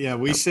do it. Yeah,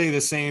 we say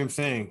the same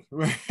thing.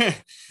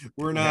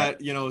 We're not,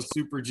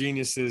 super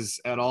geniuses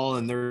at all.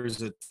 And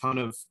there's a ton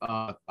of,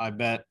 I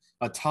bet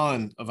a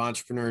ton of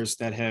entrepreneurs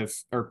that have,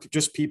 or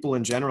just people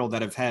in general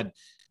that have had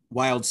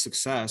wild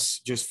success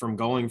just from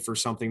going for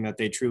something that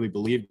they truly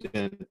believed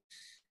in.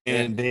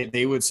 And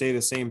they would say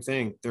the same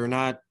thing. They're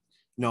not,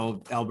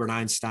 Albert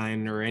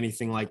Einstein or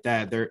anything like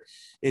that.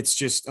 It's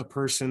just a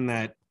person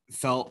that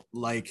felt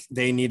like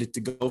they needed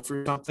to go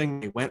for something.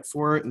 They went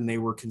for it and they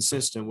were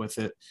consistent with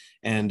it.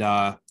 And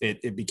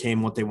it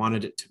became what they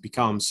wanted it to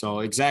become. So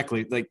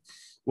exactly like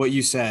what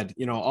you said,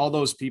 all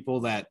those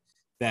people that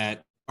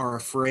are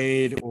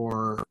afraid,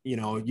 or, you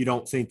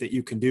don't think that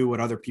you can do what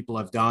other people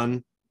have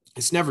done.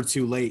 It's never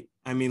too late.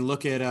 I mean,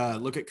 look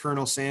at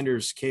Colonel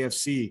Sanders,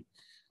 KFC.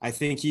 I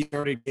think he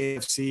started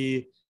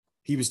KFC.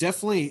 He was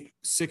definitely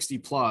 60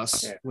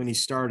 plus when he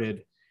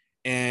started.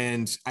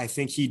 And I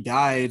think he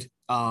died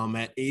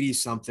at 80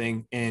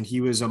 something, and he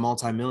was a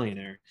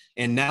multimillionaire.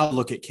 And now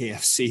look at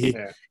KFC.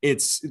 Yeah.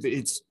 It's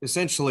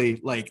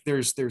essentially like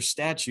there's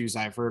statues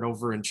I've heard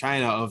over in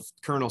China of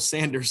Colonel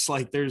Sanders.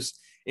 Like there's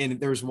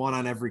one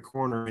on every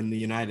corner in the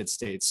United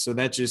States. So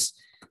that just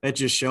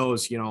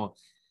shows,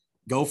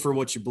 go for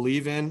what you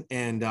believe in.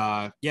 And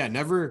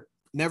never,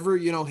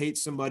 hate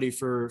somebody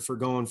for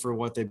going for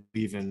what they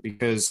believe in,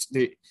 because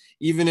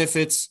even if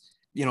it's,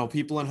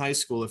 people in high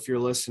school, if you're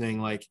listening,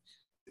 like,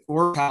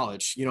 or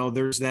college,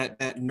 there's that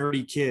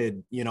nerdy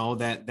kid,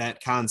 that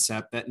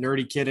concept, that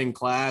nerdy kid in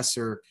class,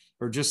 or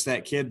just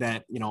that kid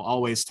that,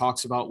 always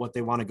talks about what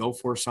they want to go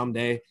for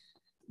someday.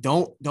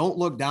 Don't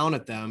look down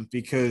at them,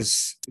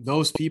 because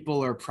those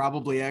people are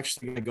probably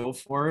actually going to go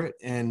for it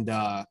and,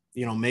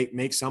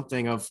 make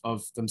something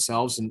of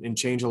themselves and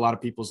change a lot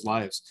of people's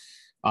lives.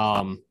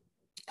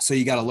 So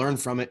you got to learn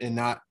from it and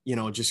not,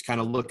 just kind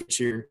of look at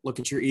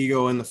your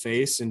ego in the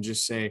face and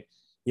just say,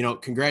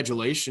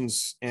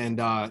 congratulations.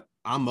 And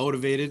I'm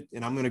motivated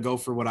and I'm going to go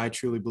for what I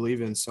truly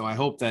believe in. So I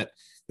hope that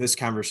this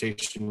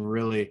conversation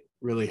really,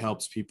 really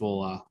helps people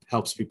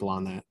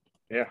on that.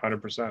 Yeah,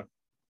 100%.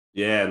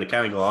 Yeah, and to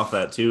kind of go off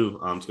that too,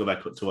 to go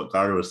back to what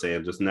Carter was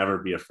saying, just never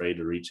be afraid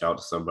to reach out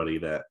to somebody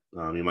that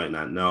you might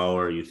not know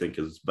or you think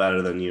is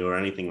better than you or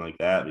anything like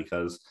that.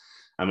 Because,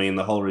 I mean,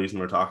 the whole reason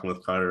we're talking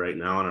with Carter right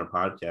now on our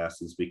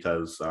podcast is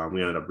because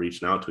we ended up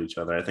reaching out to each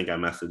other. I think I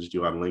messaged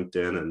you on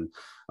LinkedIn, and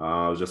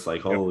I was just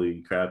like,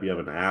 holy crap, you have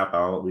an app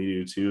out. We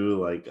do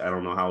too. Like, I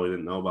don't know how we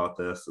didn't know about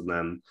this. And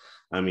then,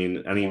 I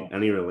mean,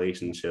 any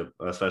relationship,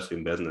 especially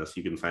in business,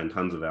 you can find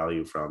tons of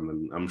value from.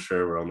 And I'm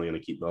sure we're only going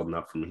to keep building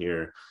up from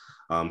here.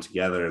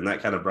 Together. And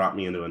that kind of brought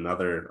me into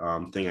another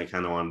thing I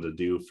kind of wanted to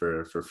do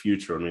for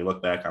future when we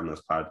look back on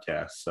this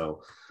podcast.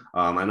 So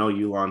I know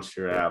you launched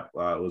your app.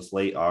 It was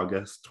late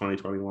August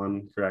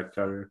 2021, correct,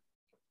 Carter?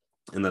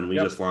 And then we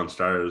just launched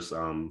ours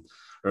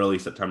early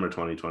September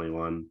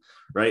 2021.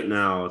 Right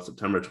now, it's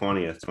September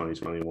 20th,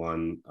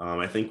 2021.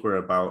 I think we're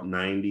about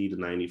 90 to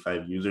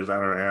 95 users on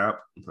our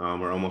app.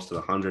 We're almost to the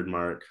 100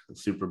 mark, a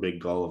super big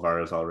goal of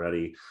ours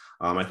already.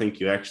 I think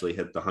you actually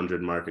hit the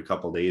 100 mark a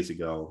couple days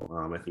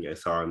ago. I think I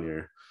saw on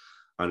your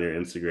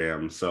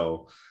Instagram.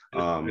 So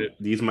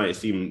these might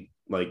seem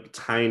like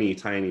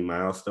tiny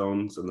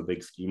milestones in the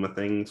big scheme of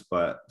things,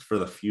 but for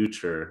the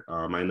future,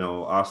 I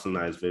know Austin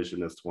and I's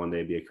vision is to one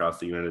day be across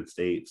the United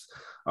States.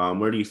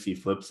 Where do you see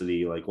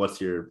Flipsity? Like,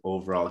 what's your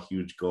overall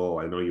huge goal?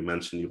 I know you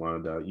mentioned you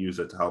wanted to use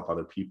it to help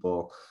other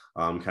people,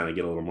 kind of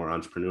get a little more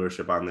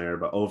entrepreneurship on there,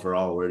 but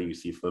overall, where do you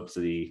see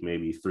Flipsity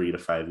maybe 3 to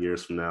 5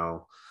 years from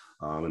now,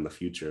 in the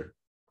future?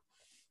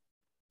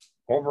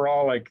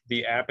 Overall, like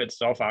the app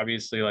itself,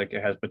 obviously, like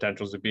it has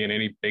potentials to be in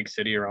any big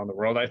city around the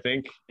world. I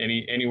think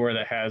anywhere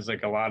that has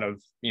like a lot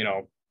of,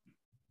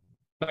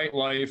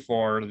 nightlife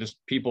or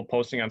just people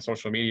posting on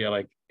social media,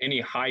 like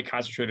any high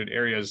concentrated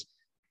areas,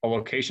 a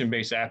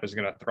location-based app is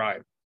going to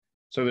thrive.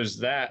 So there's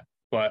that.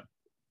 But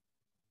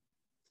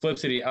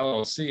Flipsity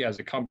LLC as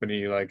a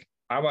company, like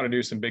I want to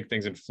do some big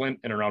things in Flint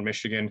and around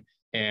Michigan.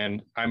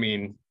 And I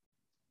mean,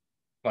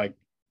 like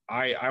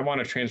I want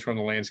to transform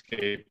the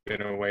landscape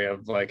in a way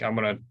of like, I'm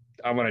going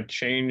to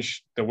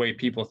change the way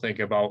people think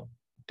about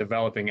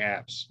developing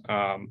apps.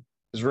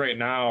 Because right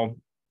now,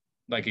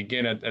 like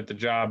again, at the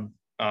job,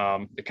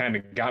 it kind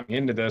of got me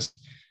into this.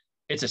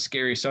 It's a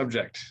scary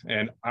subject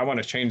and I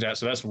want to change that.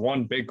 So that's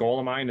one big goal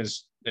of mine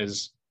is,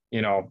 as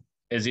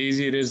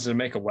easy it is to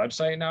make a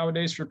website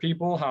nowadays for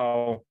people,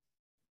 how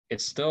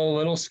it's still a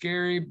little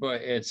scary,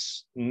 but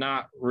it's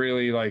not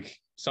really like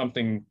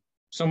something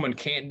someone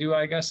can't do,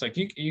 I guess. Like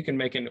you can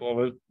make a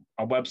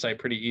website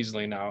pretty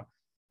easily now.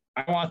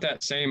 I want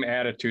that same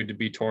attitude to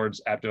be towards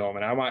app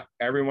development. I want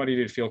everybody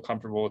to feel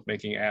comfortable with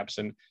making apps.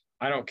 And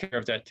I don't care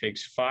if that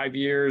takes 5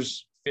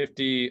 years,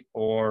 50,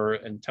 or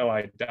until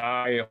I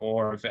die,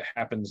 or if it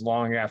happens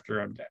long after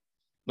I'm dead.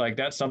 Like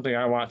that's something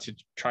I want to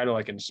try to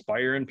like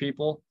inspire in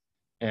people.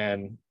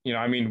 And,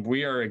 I mean,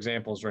 we are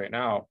examples right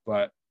now,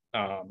 but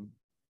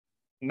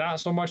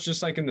not so much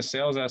just like in the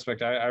sales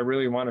aspect. I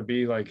really want to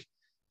be like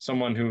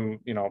someone who,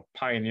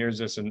 pioneers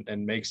this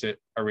and makes it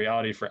a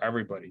reality for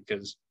everybody.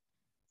 Because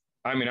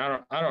I mean,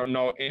 I don't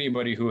know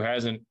anybody who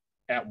hasn't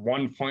at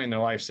one point in their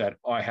life said,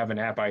 oh, I have an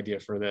app idea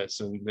for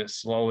this. And this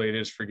slowly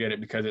just forget it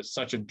because it's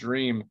such a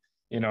dream,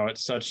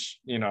 it's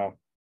such,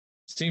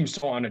 seems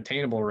so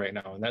unattainable right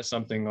now. And that's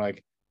something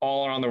like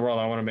all around the world,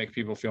 I want to make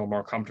people feel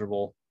more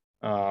comfortable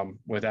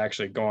with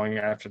actually going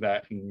after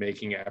that and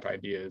making app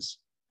ideas.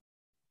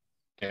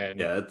 And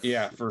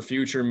for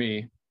future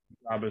me,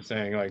 I was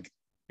saying like,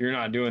 you're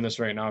not doing this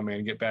right now,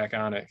 man, get back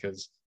on it.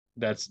 Cause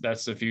that's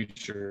the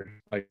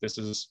future. Like this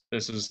is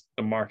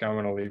the mark I'm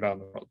going to leave on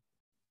the world.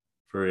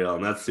 For real.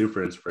 And that's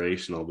super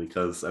inspirational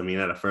because I mean,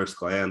 at a first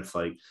glance,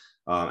 like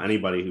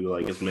anybody who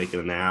like is making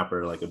an app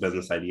or like a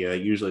business idea,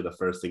 usually the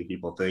first thing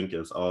people think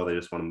is, oh, they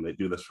just want to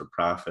do this for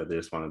profit. They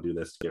just want to do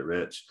this to get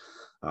rich,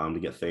 to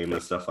get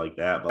famous, stuff like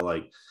that. But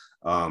like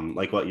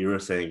what you were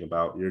saying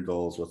about your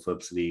goals with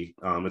Flipsity,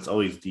 it's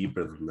always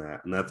deeper than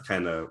that. And that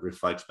kind of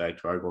reflects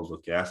back to our goals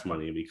with Gas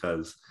Money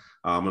because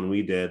when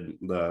we did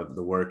the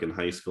work in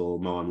high school,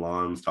 mowing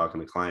lawns,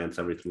 talking to clients,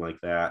 everything like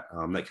that,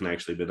 that can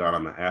actually be done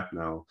on the app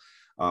now.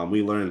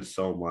 We learned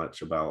so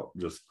much about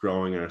just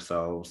growing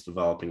ourselves,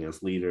 developing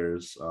as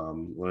leaders,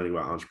 learning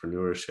about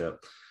entrepreneurship.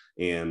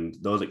 And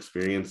those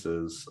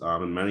experiences,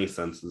 in many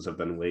senses, have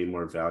been way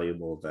more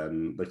valuable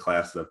than the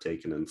classes I've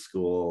taken in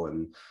school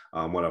and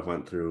what I've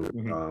went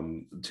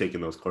through,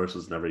 taking those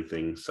courses and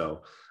everything.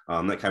 So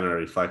that kind of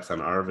reflects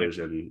on our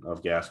vision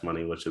of Gas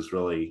Money, which is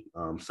really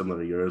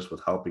similar to yours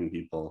with helping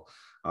people.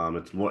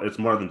 It's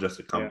more than just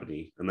a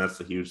company, and that's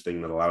the huge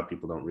thing that a lot of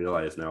people don't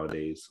realize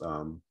nowadays.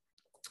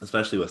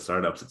 Especially with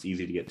startups, it's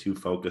easy to get too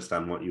focused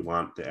on what you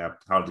want the app,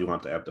 how do you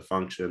want the app to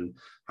function,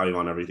 how you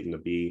want everything to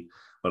be.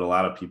 But a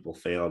lot of people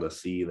fail to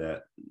see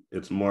that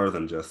it's more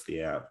than just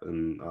the app.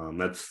 And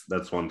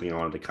that's one thing I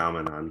wanted to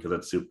comment on because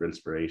that's super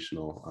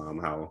inspirational,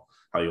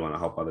 how you want to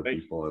help other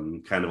people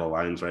and kind of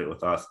aligns right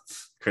with us.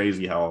 It's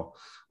crazy how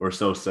we're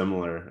so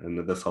similar.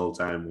 And this whole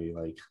time we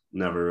like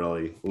never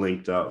really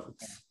linked up.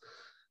 It's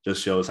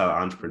just shows how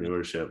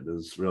entrepreneurship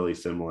is really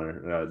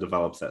similar,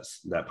 develops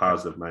that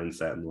positive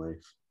mindset in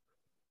life.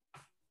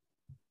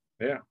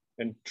 Yeah.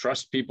 And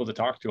trust people to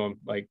talk to them.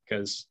 Like,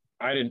 cause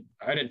I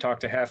didn't talk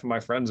to half of my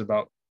friends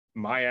about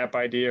my app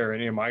idea or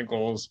any of my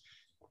goals.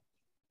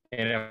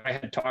 And if I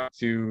had talked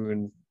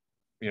to,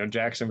 and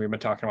Jackson, we've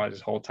been talking about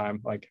this whole time.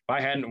 Like if I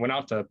hadn't went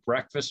out to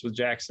breakfast with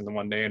Jackson the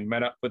one day and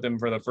met up with him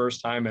for the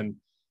first time in,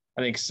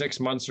 I think 6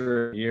 months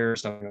or a year or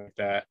something like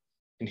that.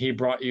 And he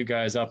brought you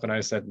guys up and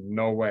I said,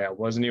 no way. I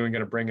wasn't even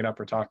going to bring it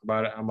up or talk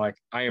about it. I'm like,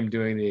 I am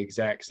doing the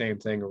exact same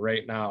thing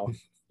right now,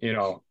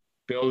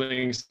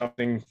 building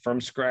something from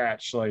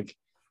scratch, like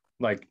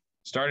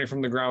starting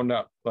from the ground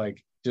up,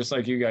 like just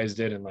like you guys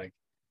did. And like,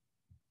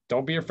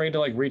 don't be afraid to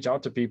like reach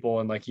out to people.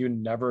 And like, you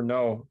never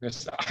know.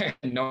 I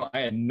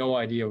had no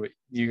idea what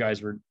you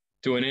guys were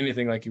doing,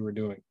 anything like you were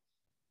doing.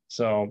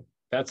 So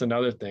that's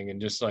another thing. And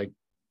just like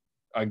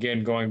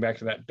again, going back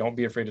to that, don't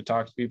be afraid to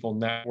talk to people,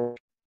 network,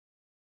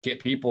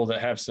 get people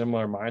that have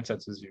similar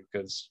mindsets as you.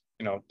 Cause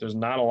there's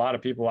not a lot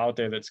of people out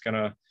there that's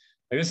gonna,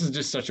 like, this is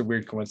just such a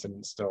weird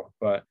coincidence still,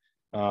 but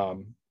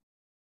find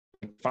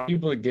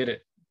people that get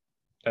it.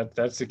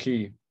 That's the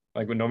key.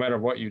 Like, no matter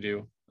what you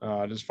do,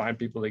 just find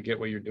people that get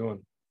what you're doing.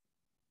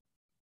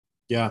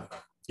 Yeah.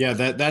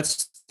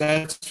 That's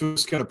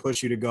what's going to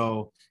push you to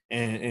go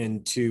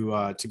and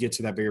to get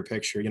to that bigger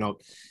picture.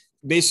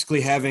 Basically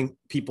having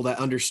people that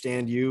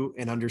understand you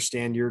and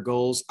understand your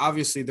goals.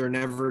 Obviously, they're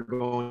never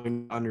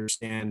going to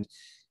understand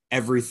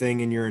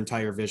everything in your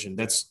entire vision.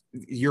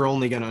 You're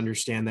only going to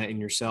understand that in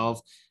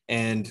yourself.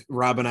 And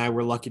Rob and I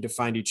were lucky to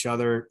find each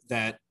other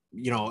that,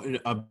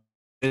 a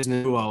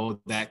business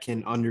duo that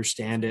can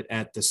understand it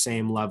at the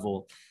same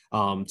level,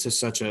 to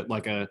such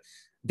a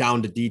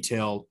down to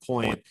detail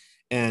point.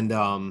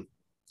 And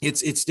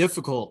it's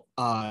difficult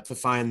to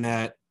find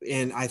that.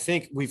 And I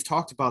think we've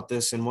talked about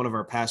this in one of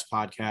our past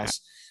podcasts.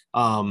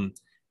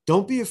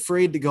 Don't be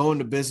afraid to go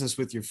into business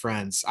with your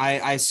friends.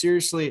 I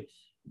seriously,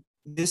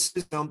 this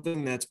is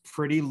something that's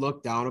pretty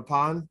looked down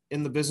upon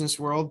in the business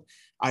world,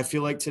 I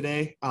feel like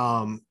today,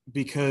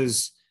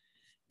 because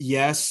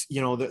yes,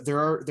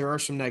 there are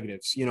some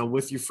negatives,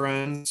 with your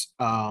friends.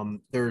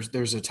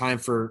 There's a time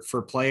for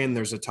play, and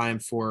there's a time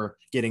for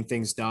getting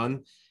things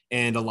done.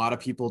 And a lot of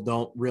people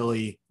don't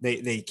really,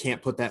 they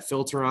can't put that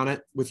filter on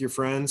it with your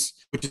friends,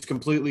 which is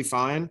completely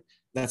fine.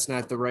 That's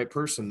not the right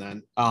person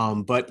then.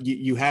 But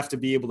you have to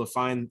be able to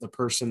find the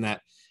person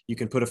that you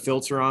can put a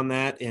filter on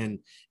that. And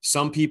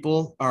some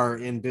people are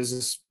in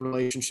business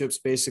relationships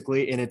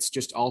basically, and it's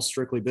just all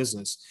strictly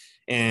business.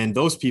 And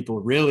those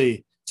people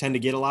really tend to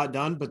get a lot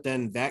done, but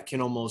then that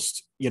can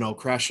almost,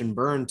 crash and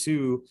burn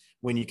too,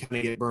 when you kind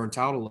of get burnt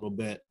out a little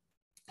bit.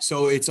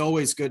 So it's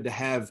always good to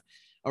have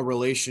a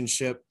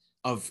relationship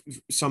of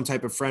some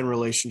type of friend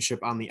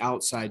relationship on the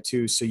outside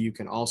too. So you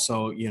can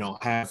also,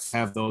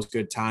 have those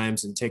good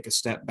times and take a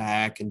step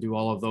back and do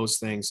all of those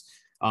things.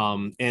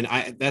 And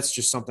that's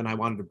just something I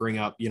wanted to bring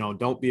up.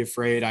 Don't be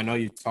afraid. I know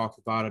you talked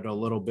about it a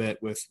little bit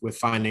with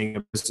finding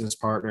a business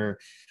partner,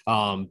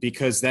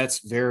 because that's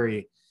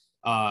very,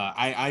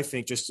 I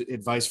think, just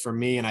advice from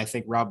me. And I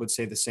think Rob would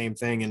say the same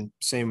thing, and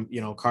same,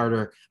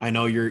 Carter, I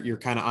know you're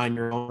kind of on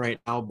your own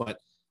right now, but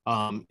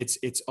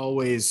it's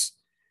always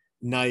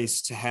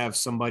nice to have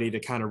somebody to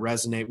kind of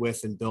resonate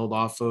with and build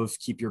off of,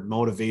 keep your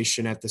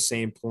motivation at the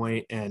same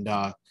point, and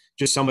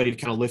just somebody to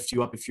kind of lift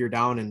you up if you're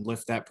down, and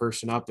lift that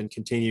person up and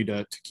continue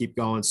to keep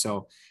going.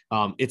 So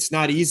it's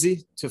not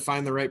easy to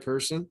find the right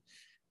person,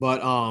 but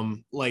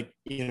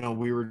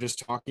we were just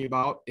talking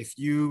about, if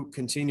you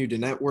continue to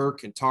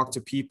network and talk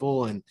to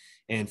people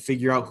and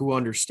figure out who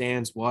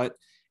understands what,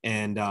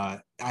 and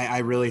I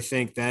really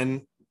think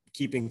then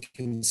keeping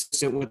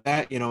consistent with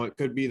that, it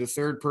could be the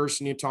third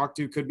person you talk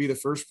to, could be the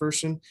first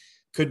person,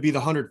 could be the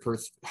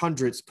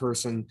hundredth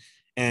person.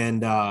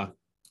 And,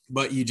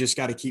 but you just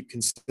got to keep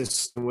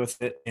consistent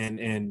with it,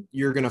 and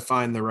you're going to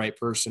find the right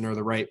person or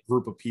the right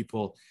group of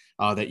people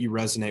that you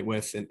resonate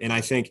with. And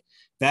I think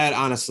that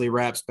honestly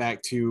wraps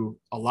back to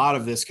a lot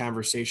of this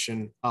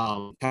conversation.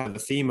 Kind of the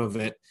theme of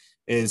it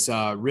is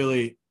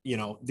really,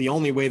 the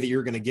only way that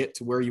you're going to get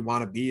to where you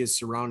want to be is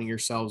surrounding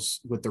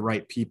yourselves with the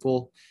right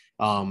people.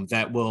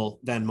 That will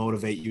then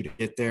motivate you to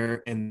get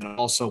there. And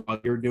also,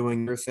 while you're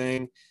doing your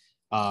thing,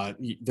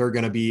 they're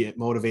going to be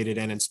motivated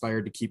and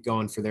inspired to keep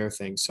going for their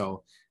thing.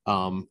 So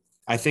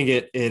I think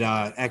it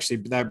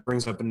actually, that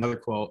brings up another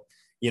quote.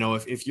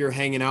 If you're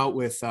hanging out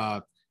with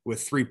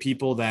three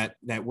people that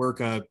work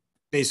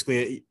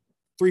basically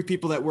three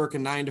people that work a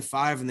 9 to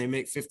 5 and they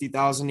make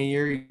 $50,000 a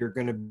year, you're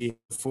going to be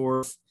the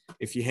fourth.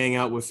 If you hang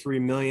out with 3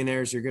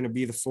 millionaires, you're going to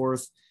be the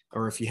fourth.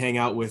 Or if you hang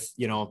out with,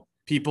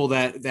 people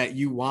that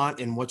you want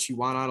and what you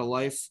want out of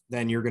life,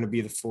 then you're going to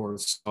be the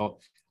fourth. So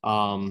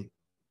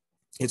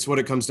it's what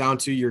it comes down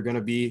to. You're going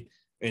to be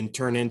and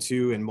turn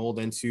into and mold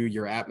into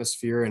your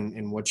atmosphere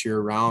and what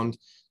you're around.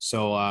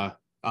 So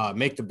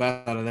make the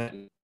best out of that.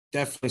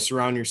 Definitely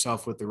surround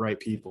yourself with the right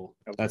people.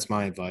 That's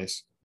my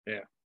advice.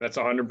 Yeah, that's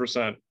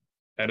 100%.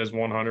 That is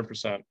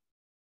 100%.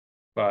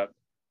 But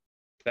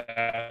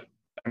that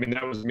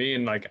was me.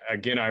 And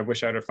again, I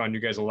wish I'd have found you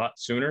guys a lot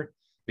sooner.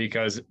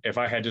 Because if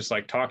I had just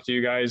talked to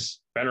you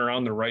guys, been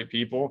around the right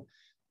people,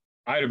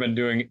 I would have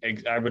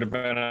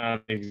been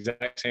on the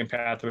exact same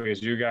pathway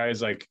as you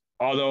guys.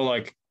 Although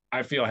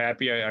I feel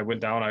happy I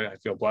went down, I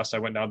feel blessed I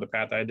went down the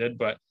path I did,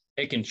 but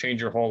it can change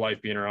your whole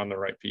life being around the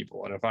right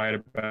people. And if I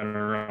had been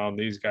around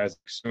these guys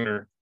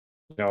sooner,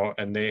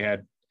 and they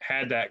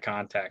had that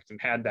contact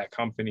and had that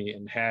company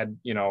and had,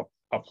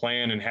 a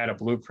plan and had a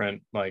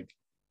blueprint, it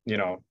would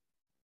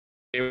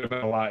have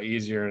been a lot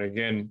easier. And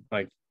again,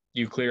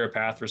 you clear a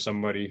path for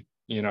somebody,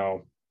 you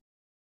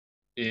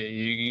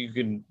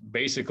can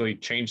basically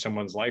change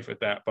someone's life with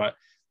that. But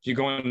if you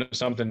go into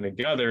something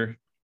together,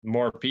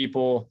 more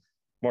people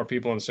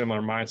in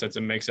similar mindsets,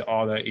 it makes it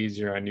all that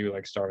easier on you,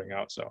 starting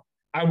out. So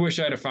I wish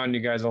I'd have found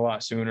you guys a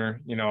lot sooner,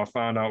 I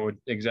found out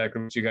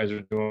exactly what you guys are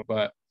doing.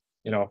 But,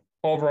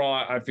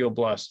 overall, I feel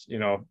blessed,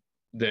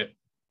 that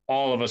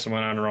all of us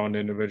went on our own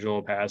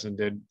individual paths and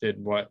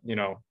did what,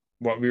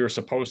 what we were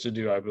supposed to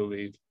do, I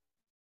believe.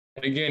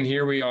 And again,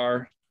 here we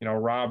are,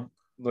 Rob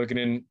looking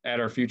in at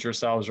our future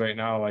selves right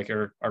now, like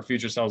our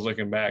future selves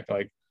looking back,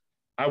 like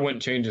I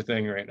wouldn't change a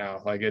thing right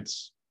now. Like I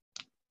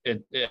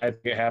think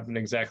it happened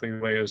exactly the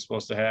way it was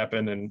supposed to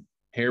happen. And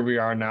here we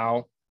are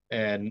now.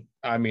 And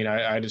I mean,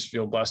 I just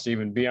feel blessed to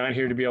even be on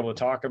here to be able to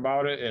talk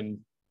about it and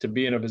to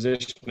be in a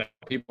position that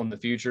people in the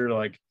future,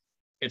 like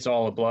it's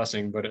all a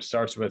blessing, but it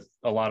starts with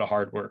a lot of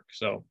hard work.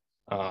 So,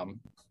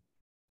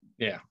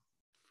 yeah.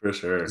 For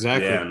sure.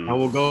 Exactly. Yeah, I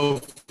will go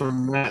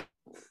from that.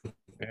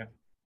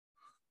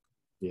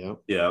 Yeah.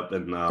 Yeah.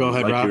 And Go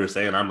ahead, like Rob. you were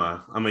saying, I'm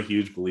a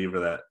huge believer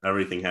that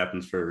everything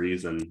happens for a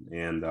reason.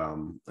 And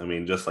I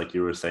mean, just like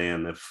you were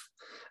saying, if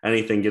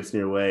anything gets in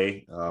your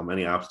way,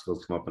 any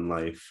obstacles come up in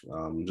life,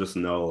 just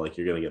know like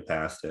you're going to get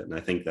past it. And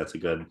I think that's a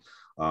good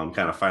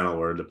kind of final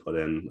word to put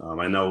in.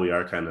 I know we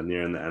are kind of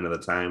nearing the end of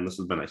the time. This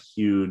has been a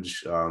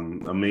huge,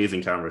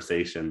 amazing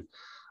conversation.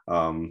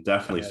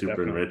 Definitely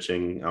super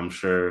enriching. I'm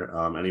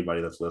sure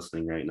anybody that's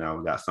listening right now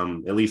got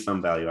at least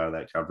some value out of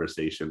that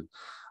conversation.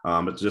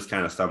 But to just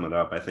kind of sum it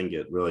up, I think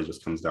it really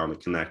just comes down to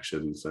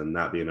connections and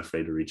not being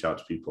afraid to reach out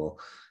to people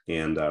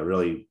and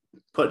really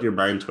put your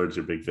mind towards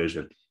your big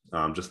vision.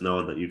 Just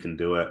know that you can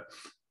do it.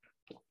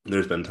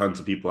 There's been tons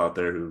of people out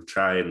there who've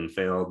tried and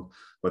failed,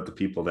 but the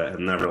people that have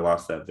never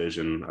lost that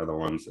vision are the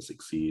ones that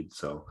succeed.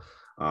 So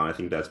I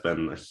think that's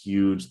been a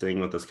huge thing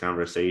with this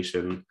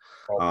conversation.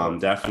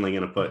 Definitely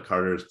going to put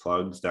Carter's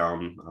plugs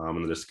down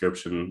in the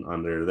description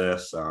under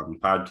this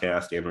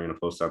podcast, and we're going to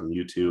post on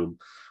YouTube.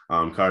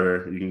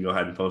 Carter, you can go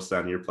ahead and post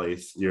on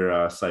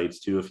your sites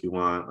too if you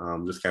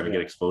want. Just kind of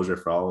get exposure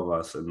for all of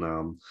us,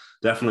 and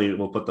definitely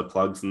we'll put the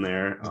plugs in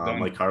there.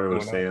 Like Carter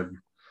was saying.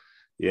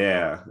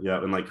 Yeah.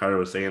 And like Carter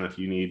was saying, if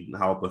you need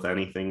help with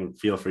anything,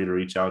 feel free to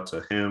reach out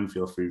to him.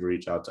 Feel free to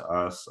reach out to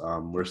us.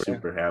 We're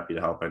super happy to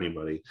help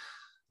anybody.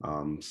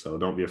 So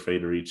don't be afraid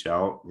to reach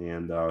out.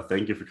 And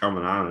thank you for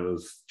coming on. It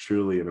was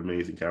truly an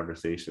amazing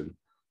conversation.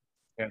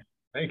 Yeah.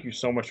 Thank you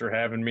so much for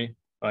having me.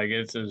 Like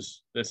this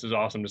is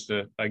awesome just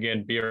to,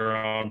 again, be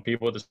around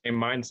people with the same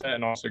mindset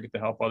and also get to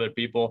help other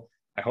people.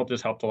 I hope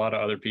this helped a lot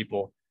of other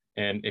people.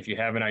 And if you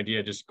have an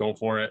idea, just go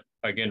for it.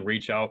 Again,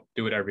 reach out,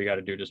 do whatever you got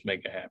to do. Just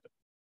make it happen.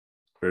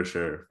 For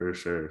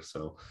sure.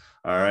 So,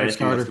 all right. Thanks,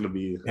 Carter.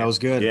 That was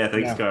good. Yeah.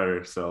 Thanks,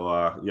 Carter.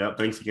 So,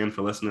 thanks again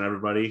for listening,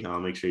 everybody.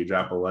 Make sure you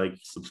drop a like,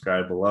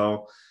 subscribe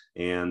below.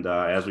 And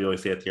as we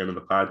always say at the end of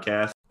the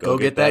podcast, go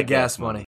get that gas money.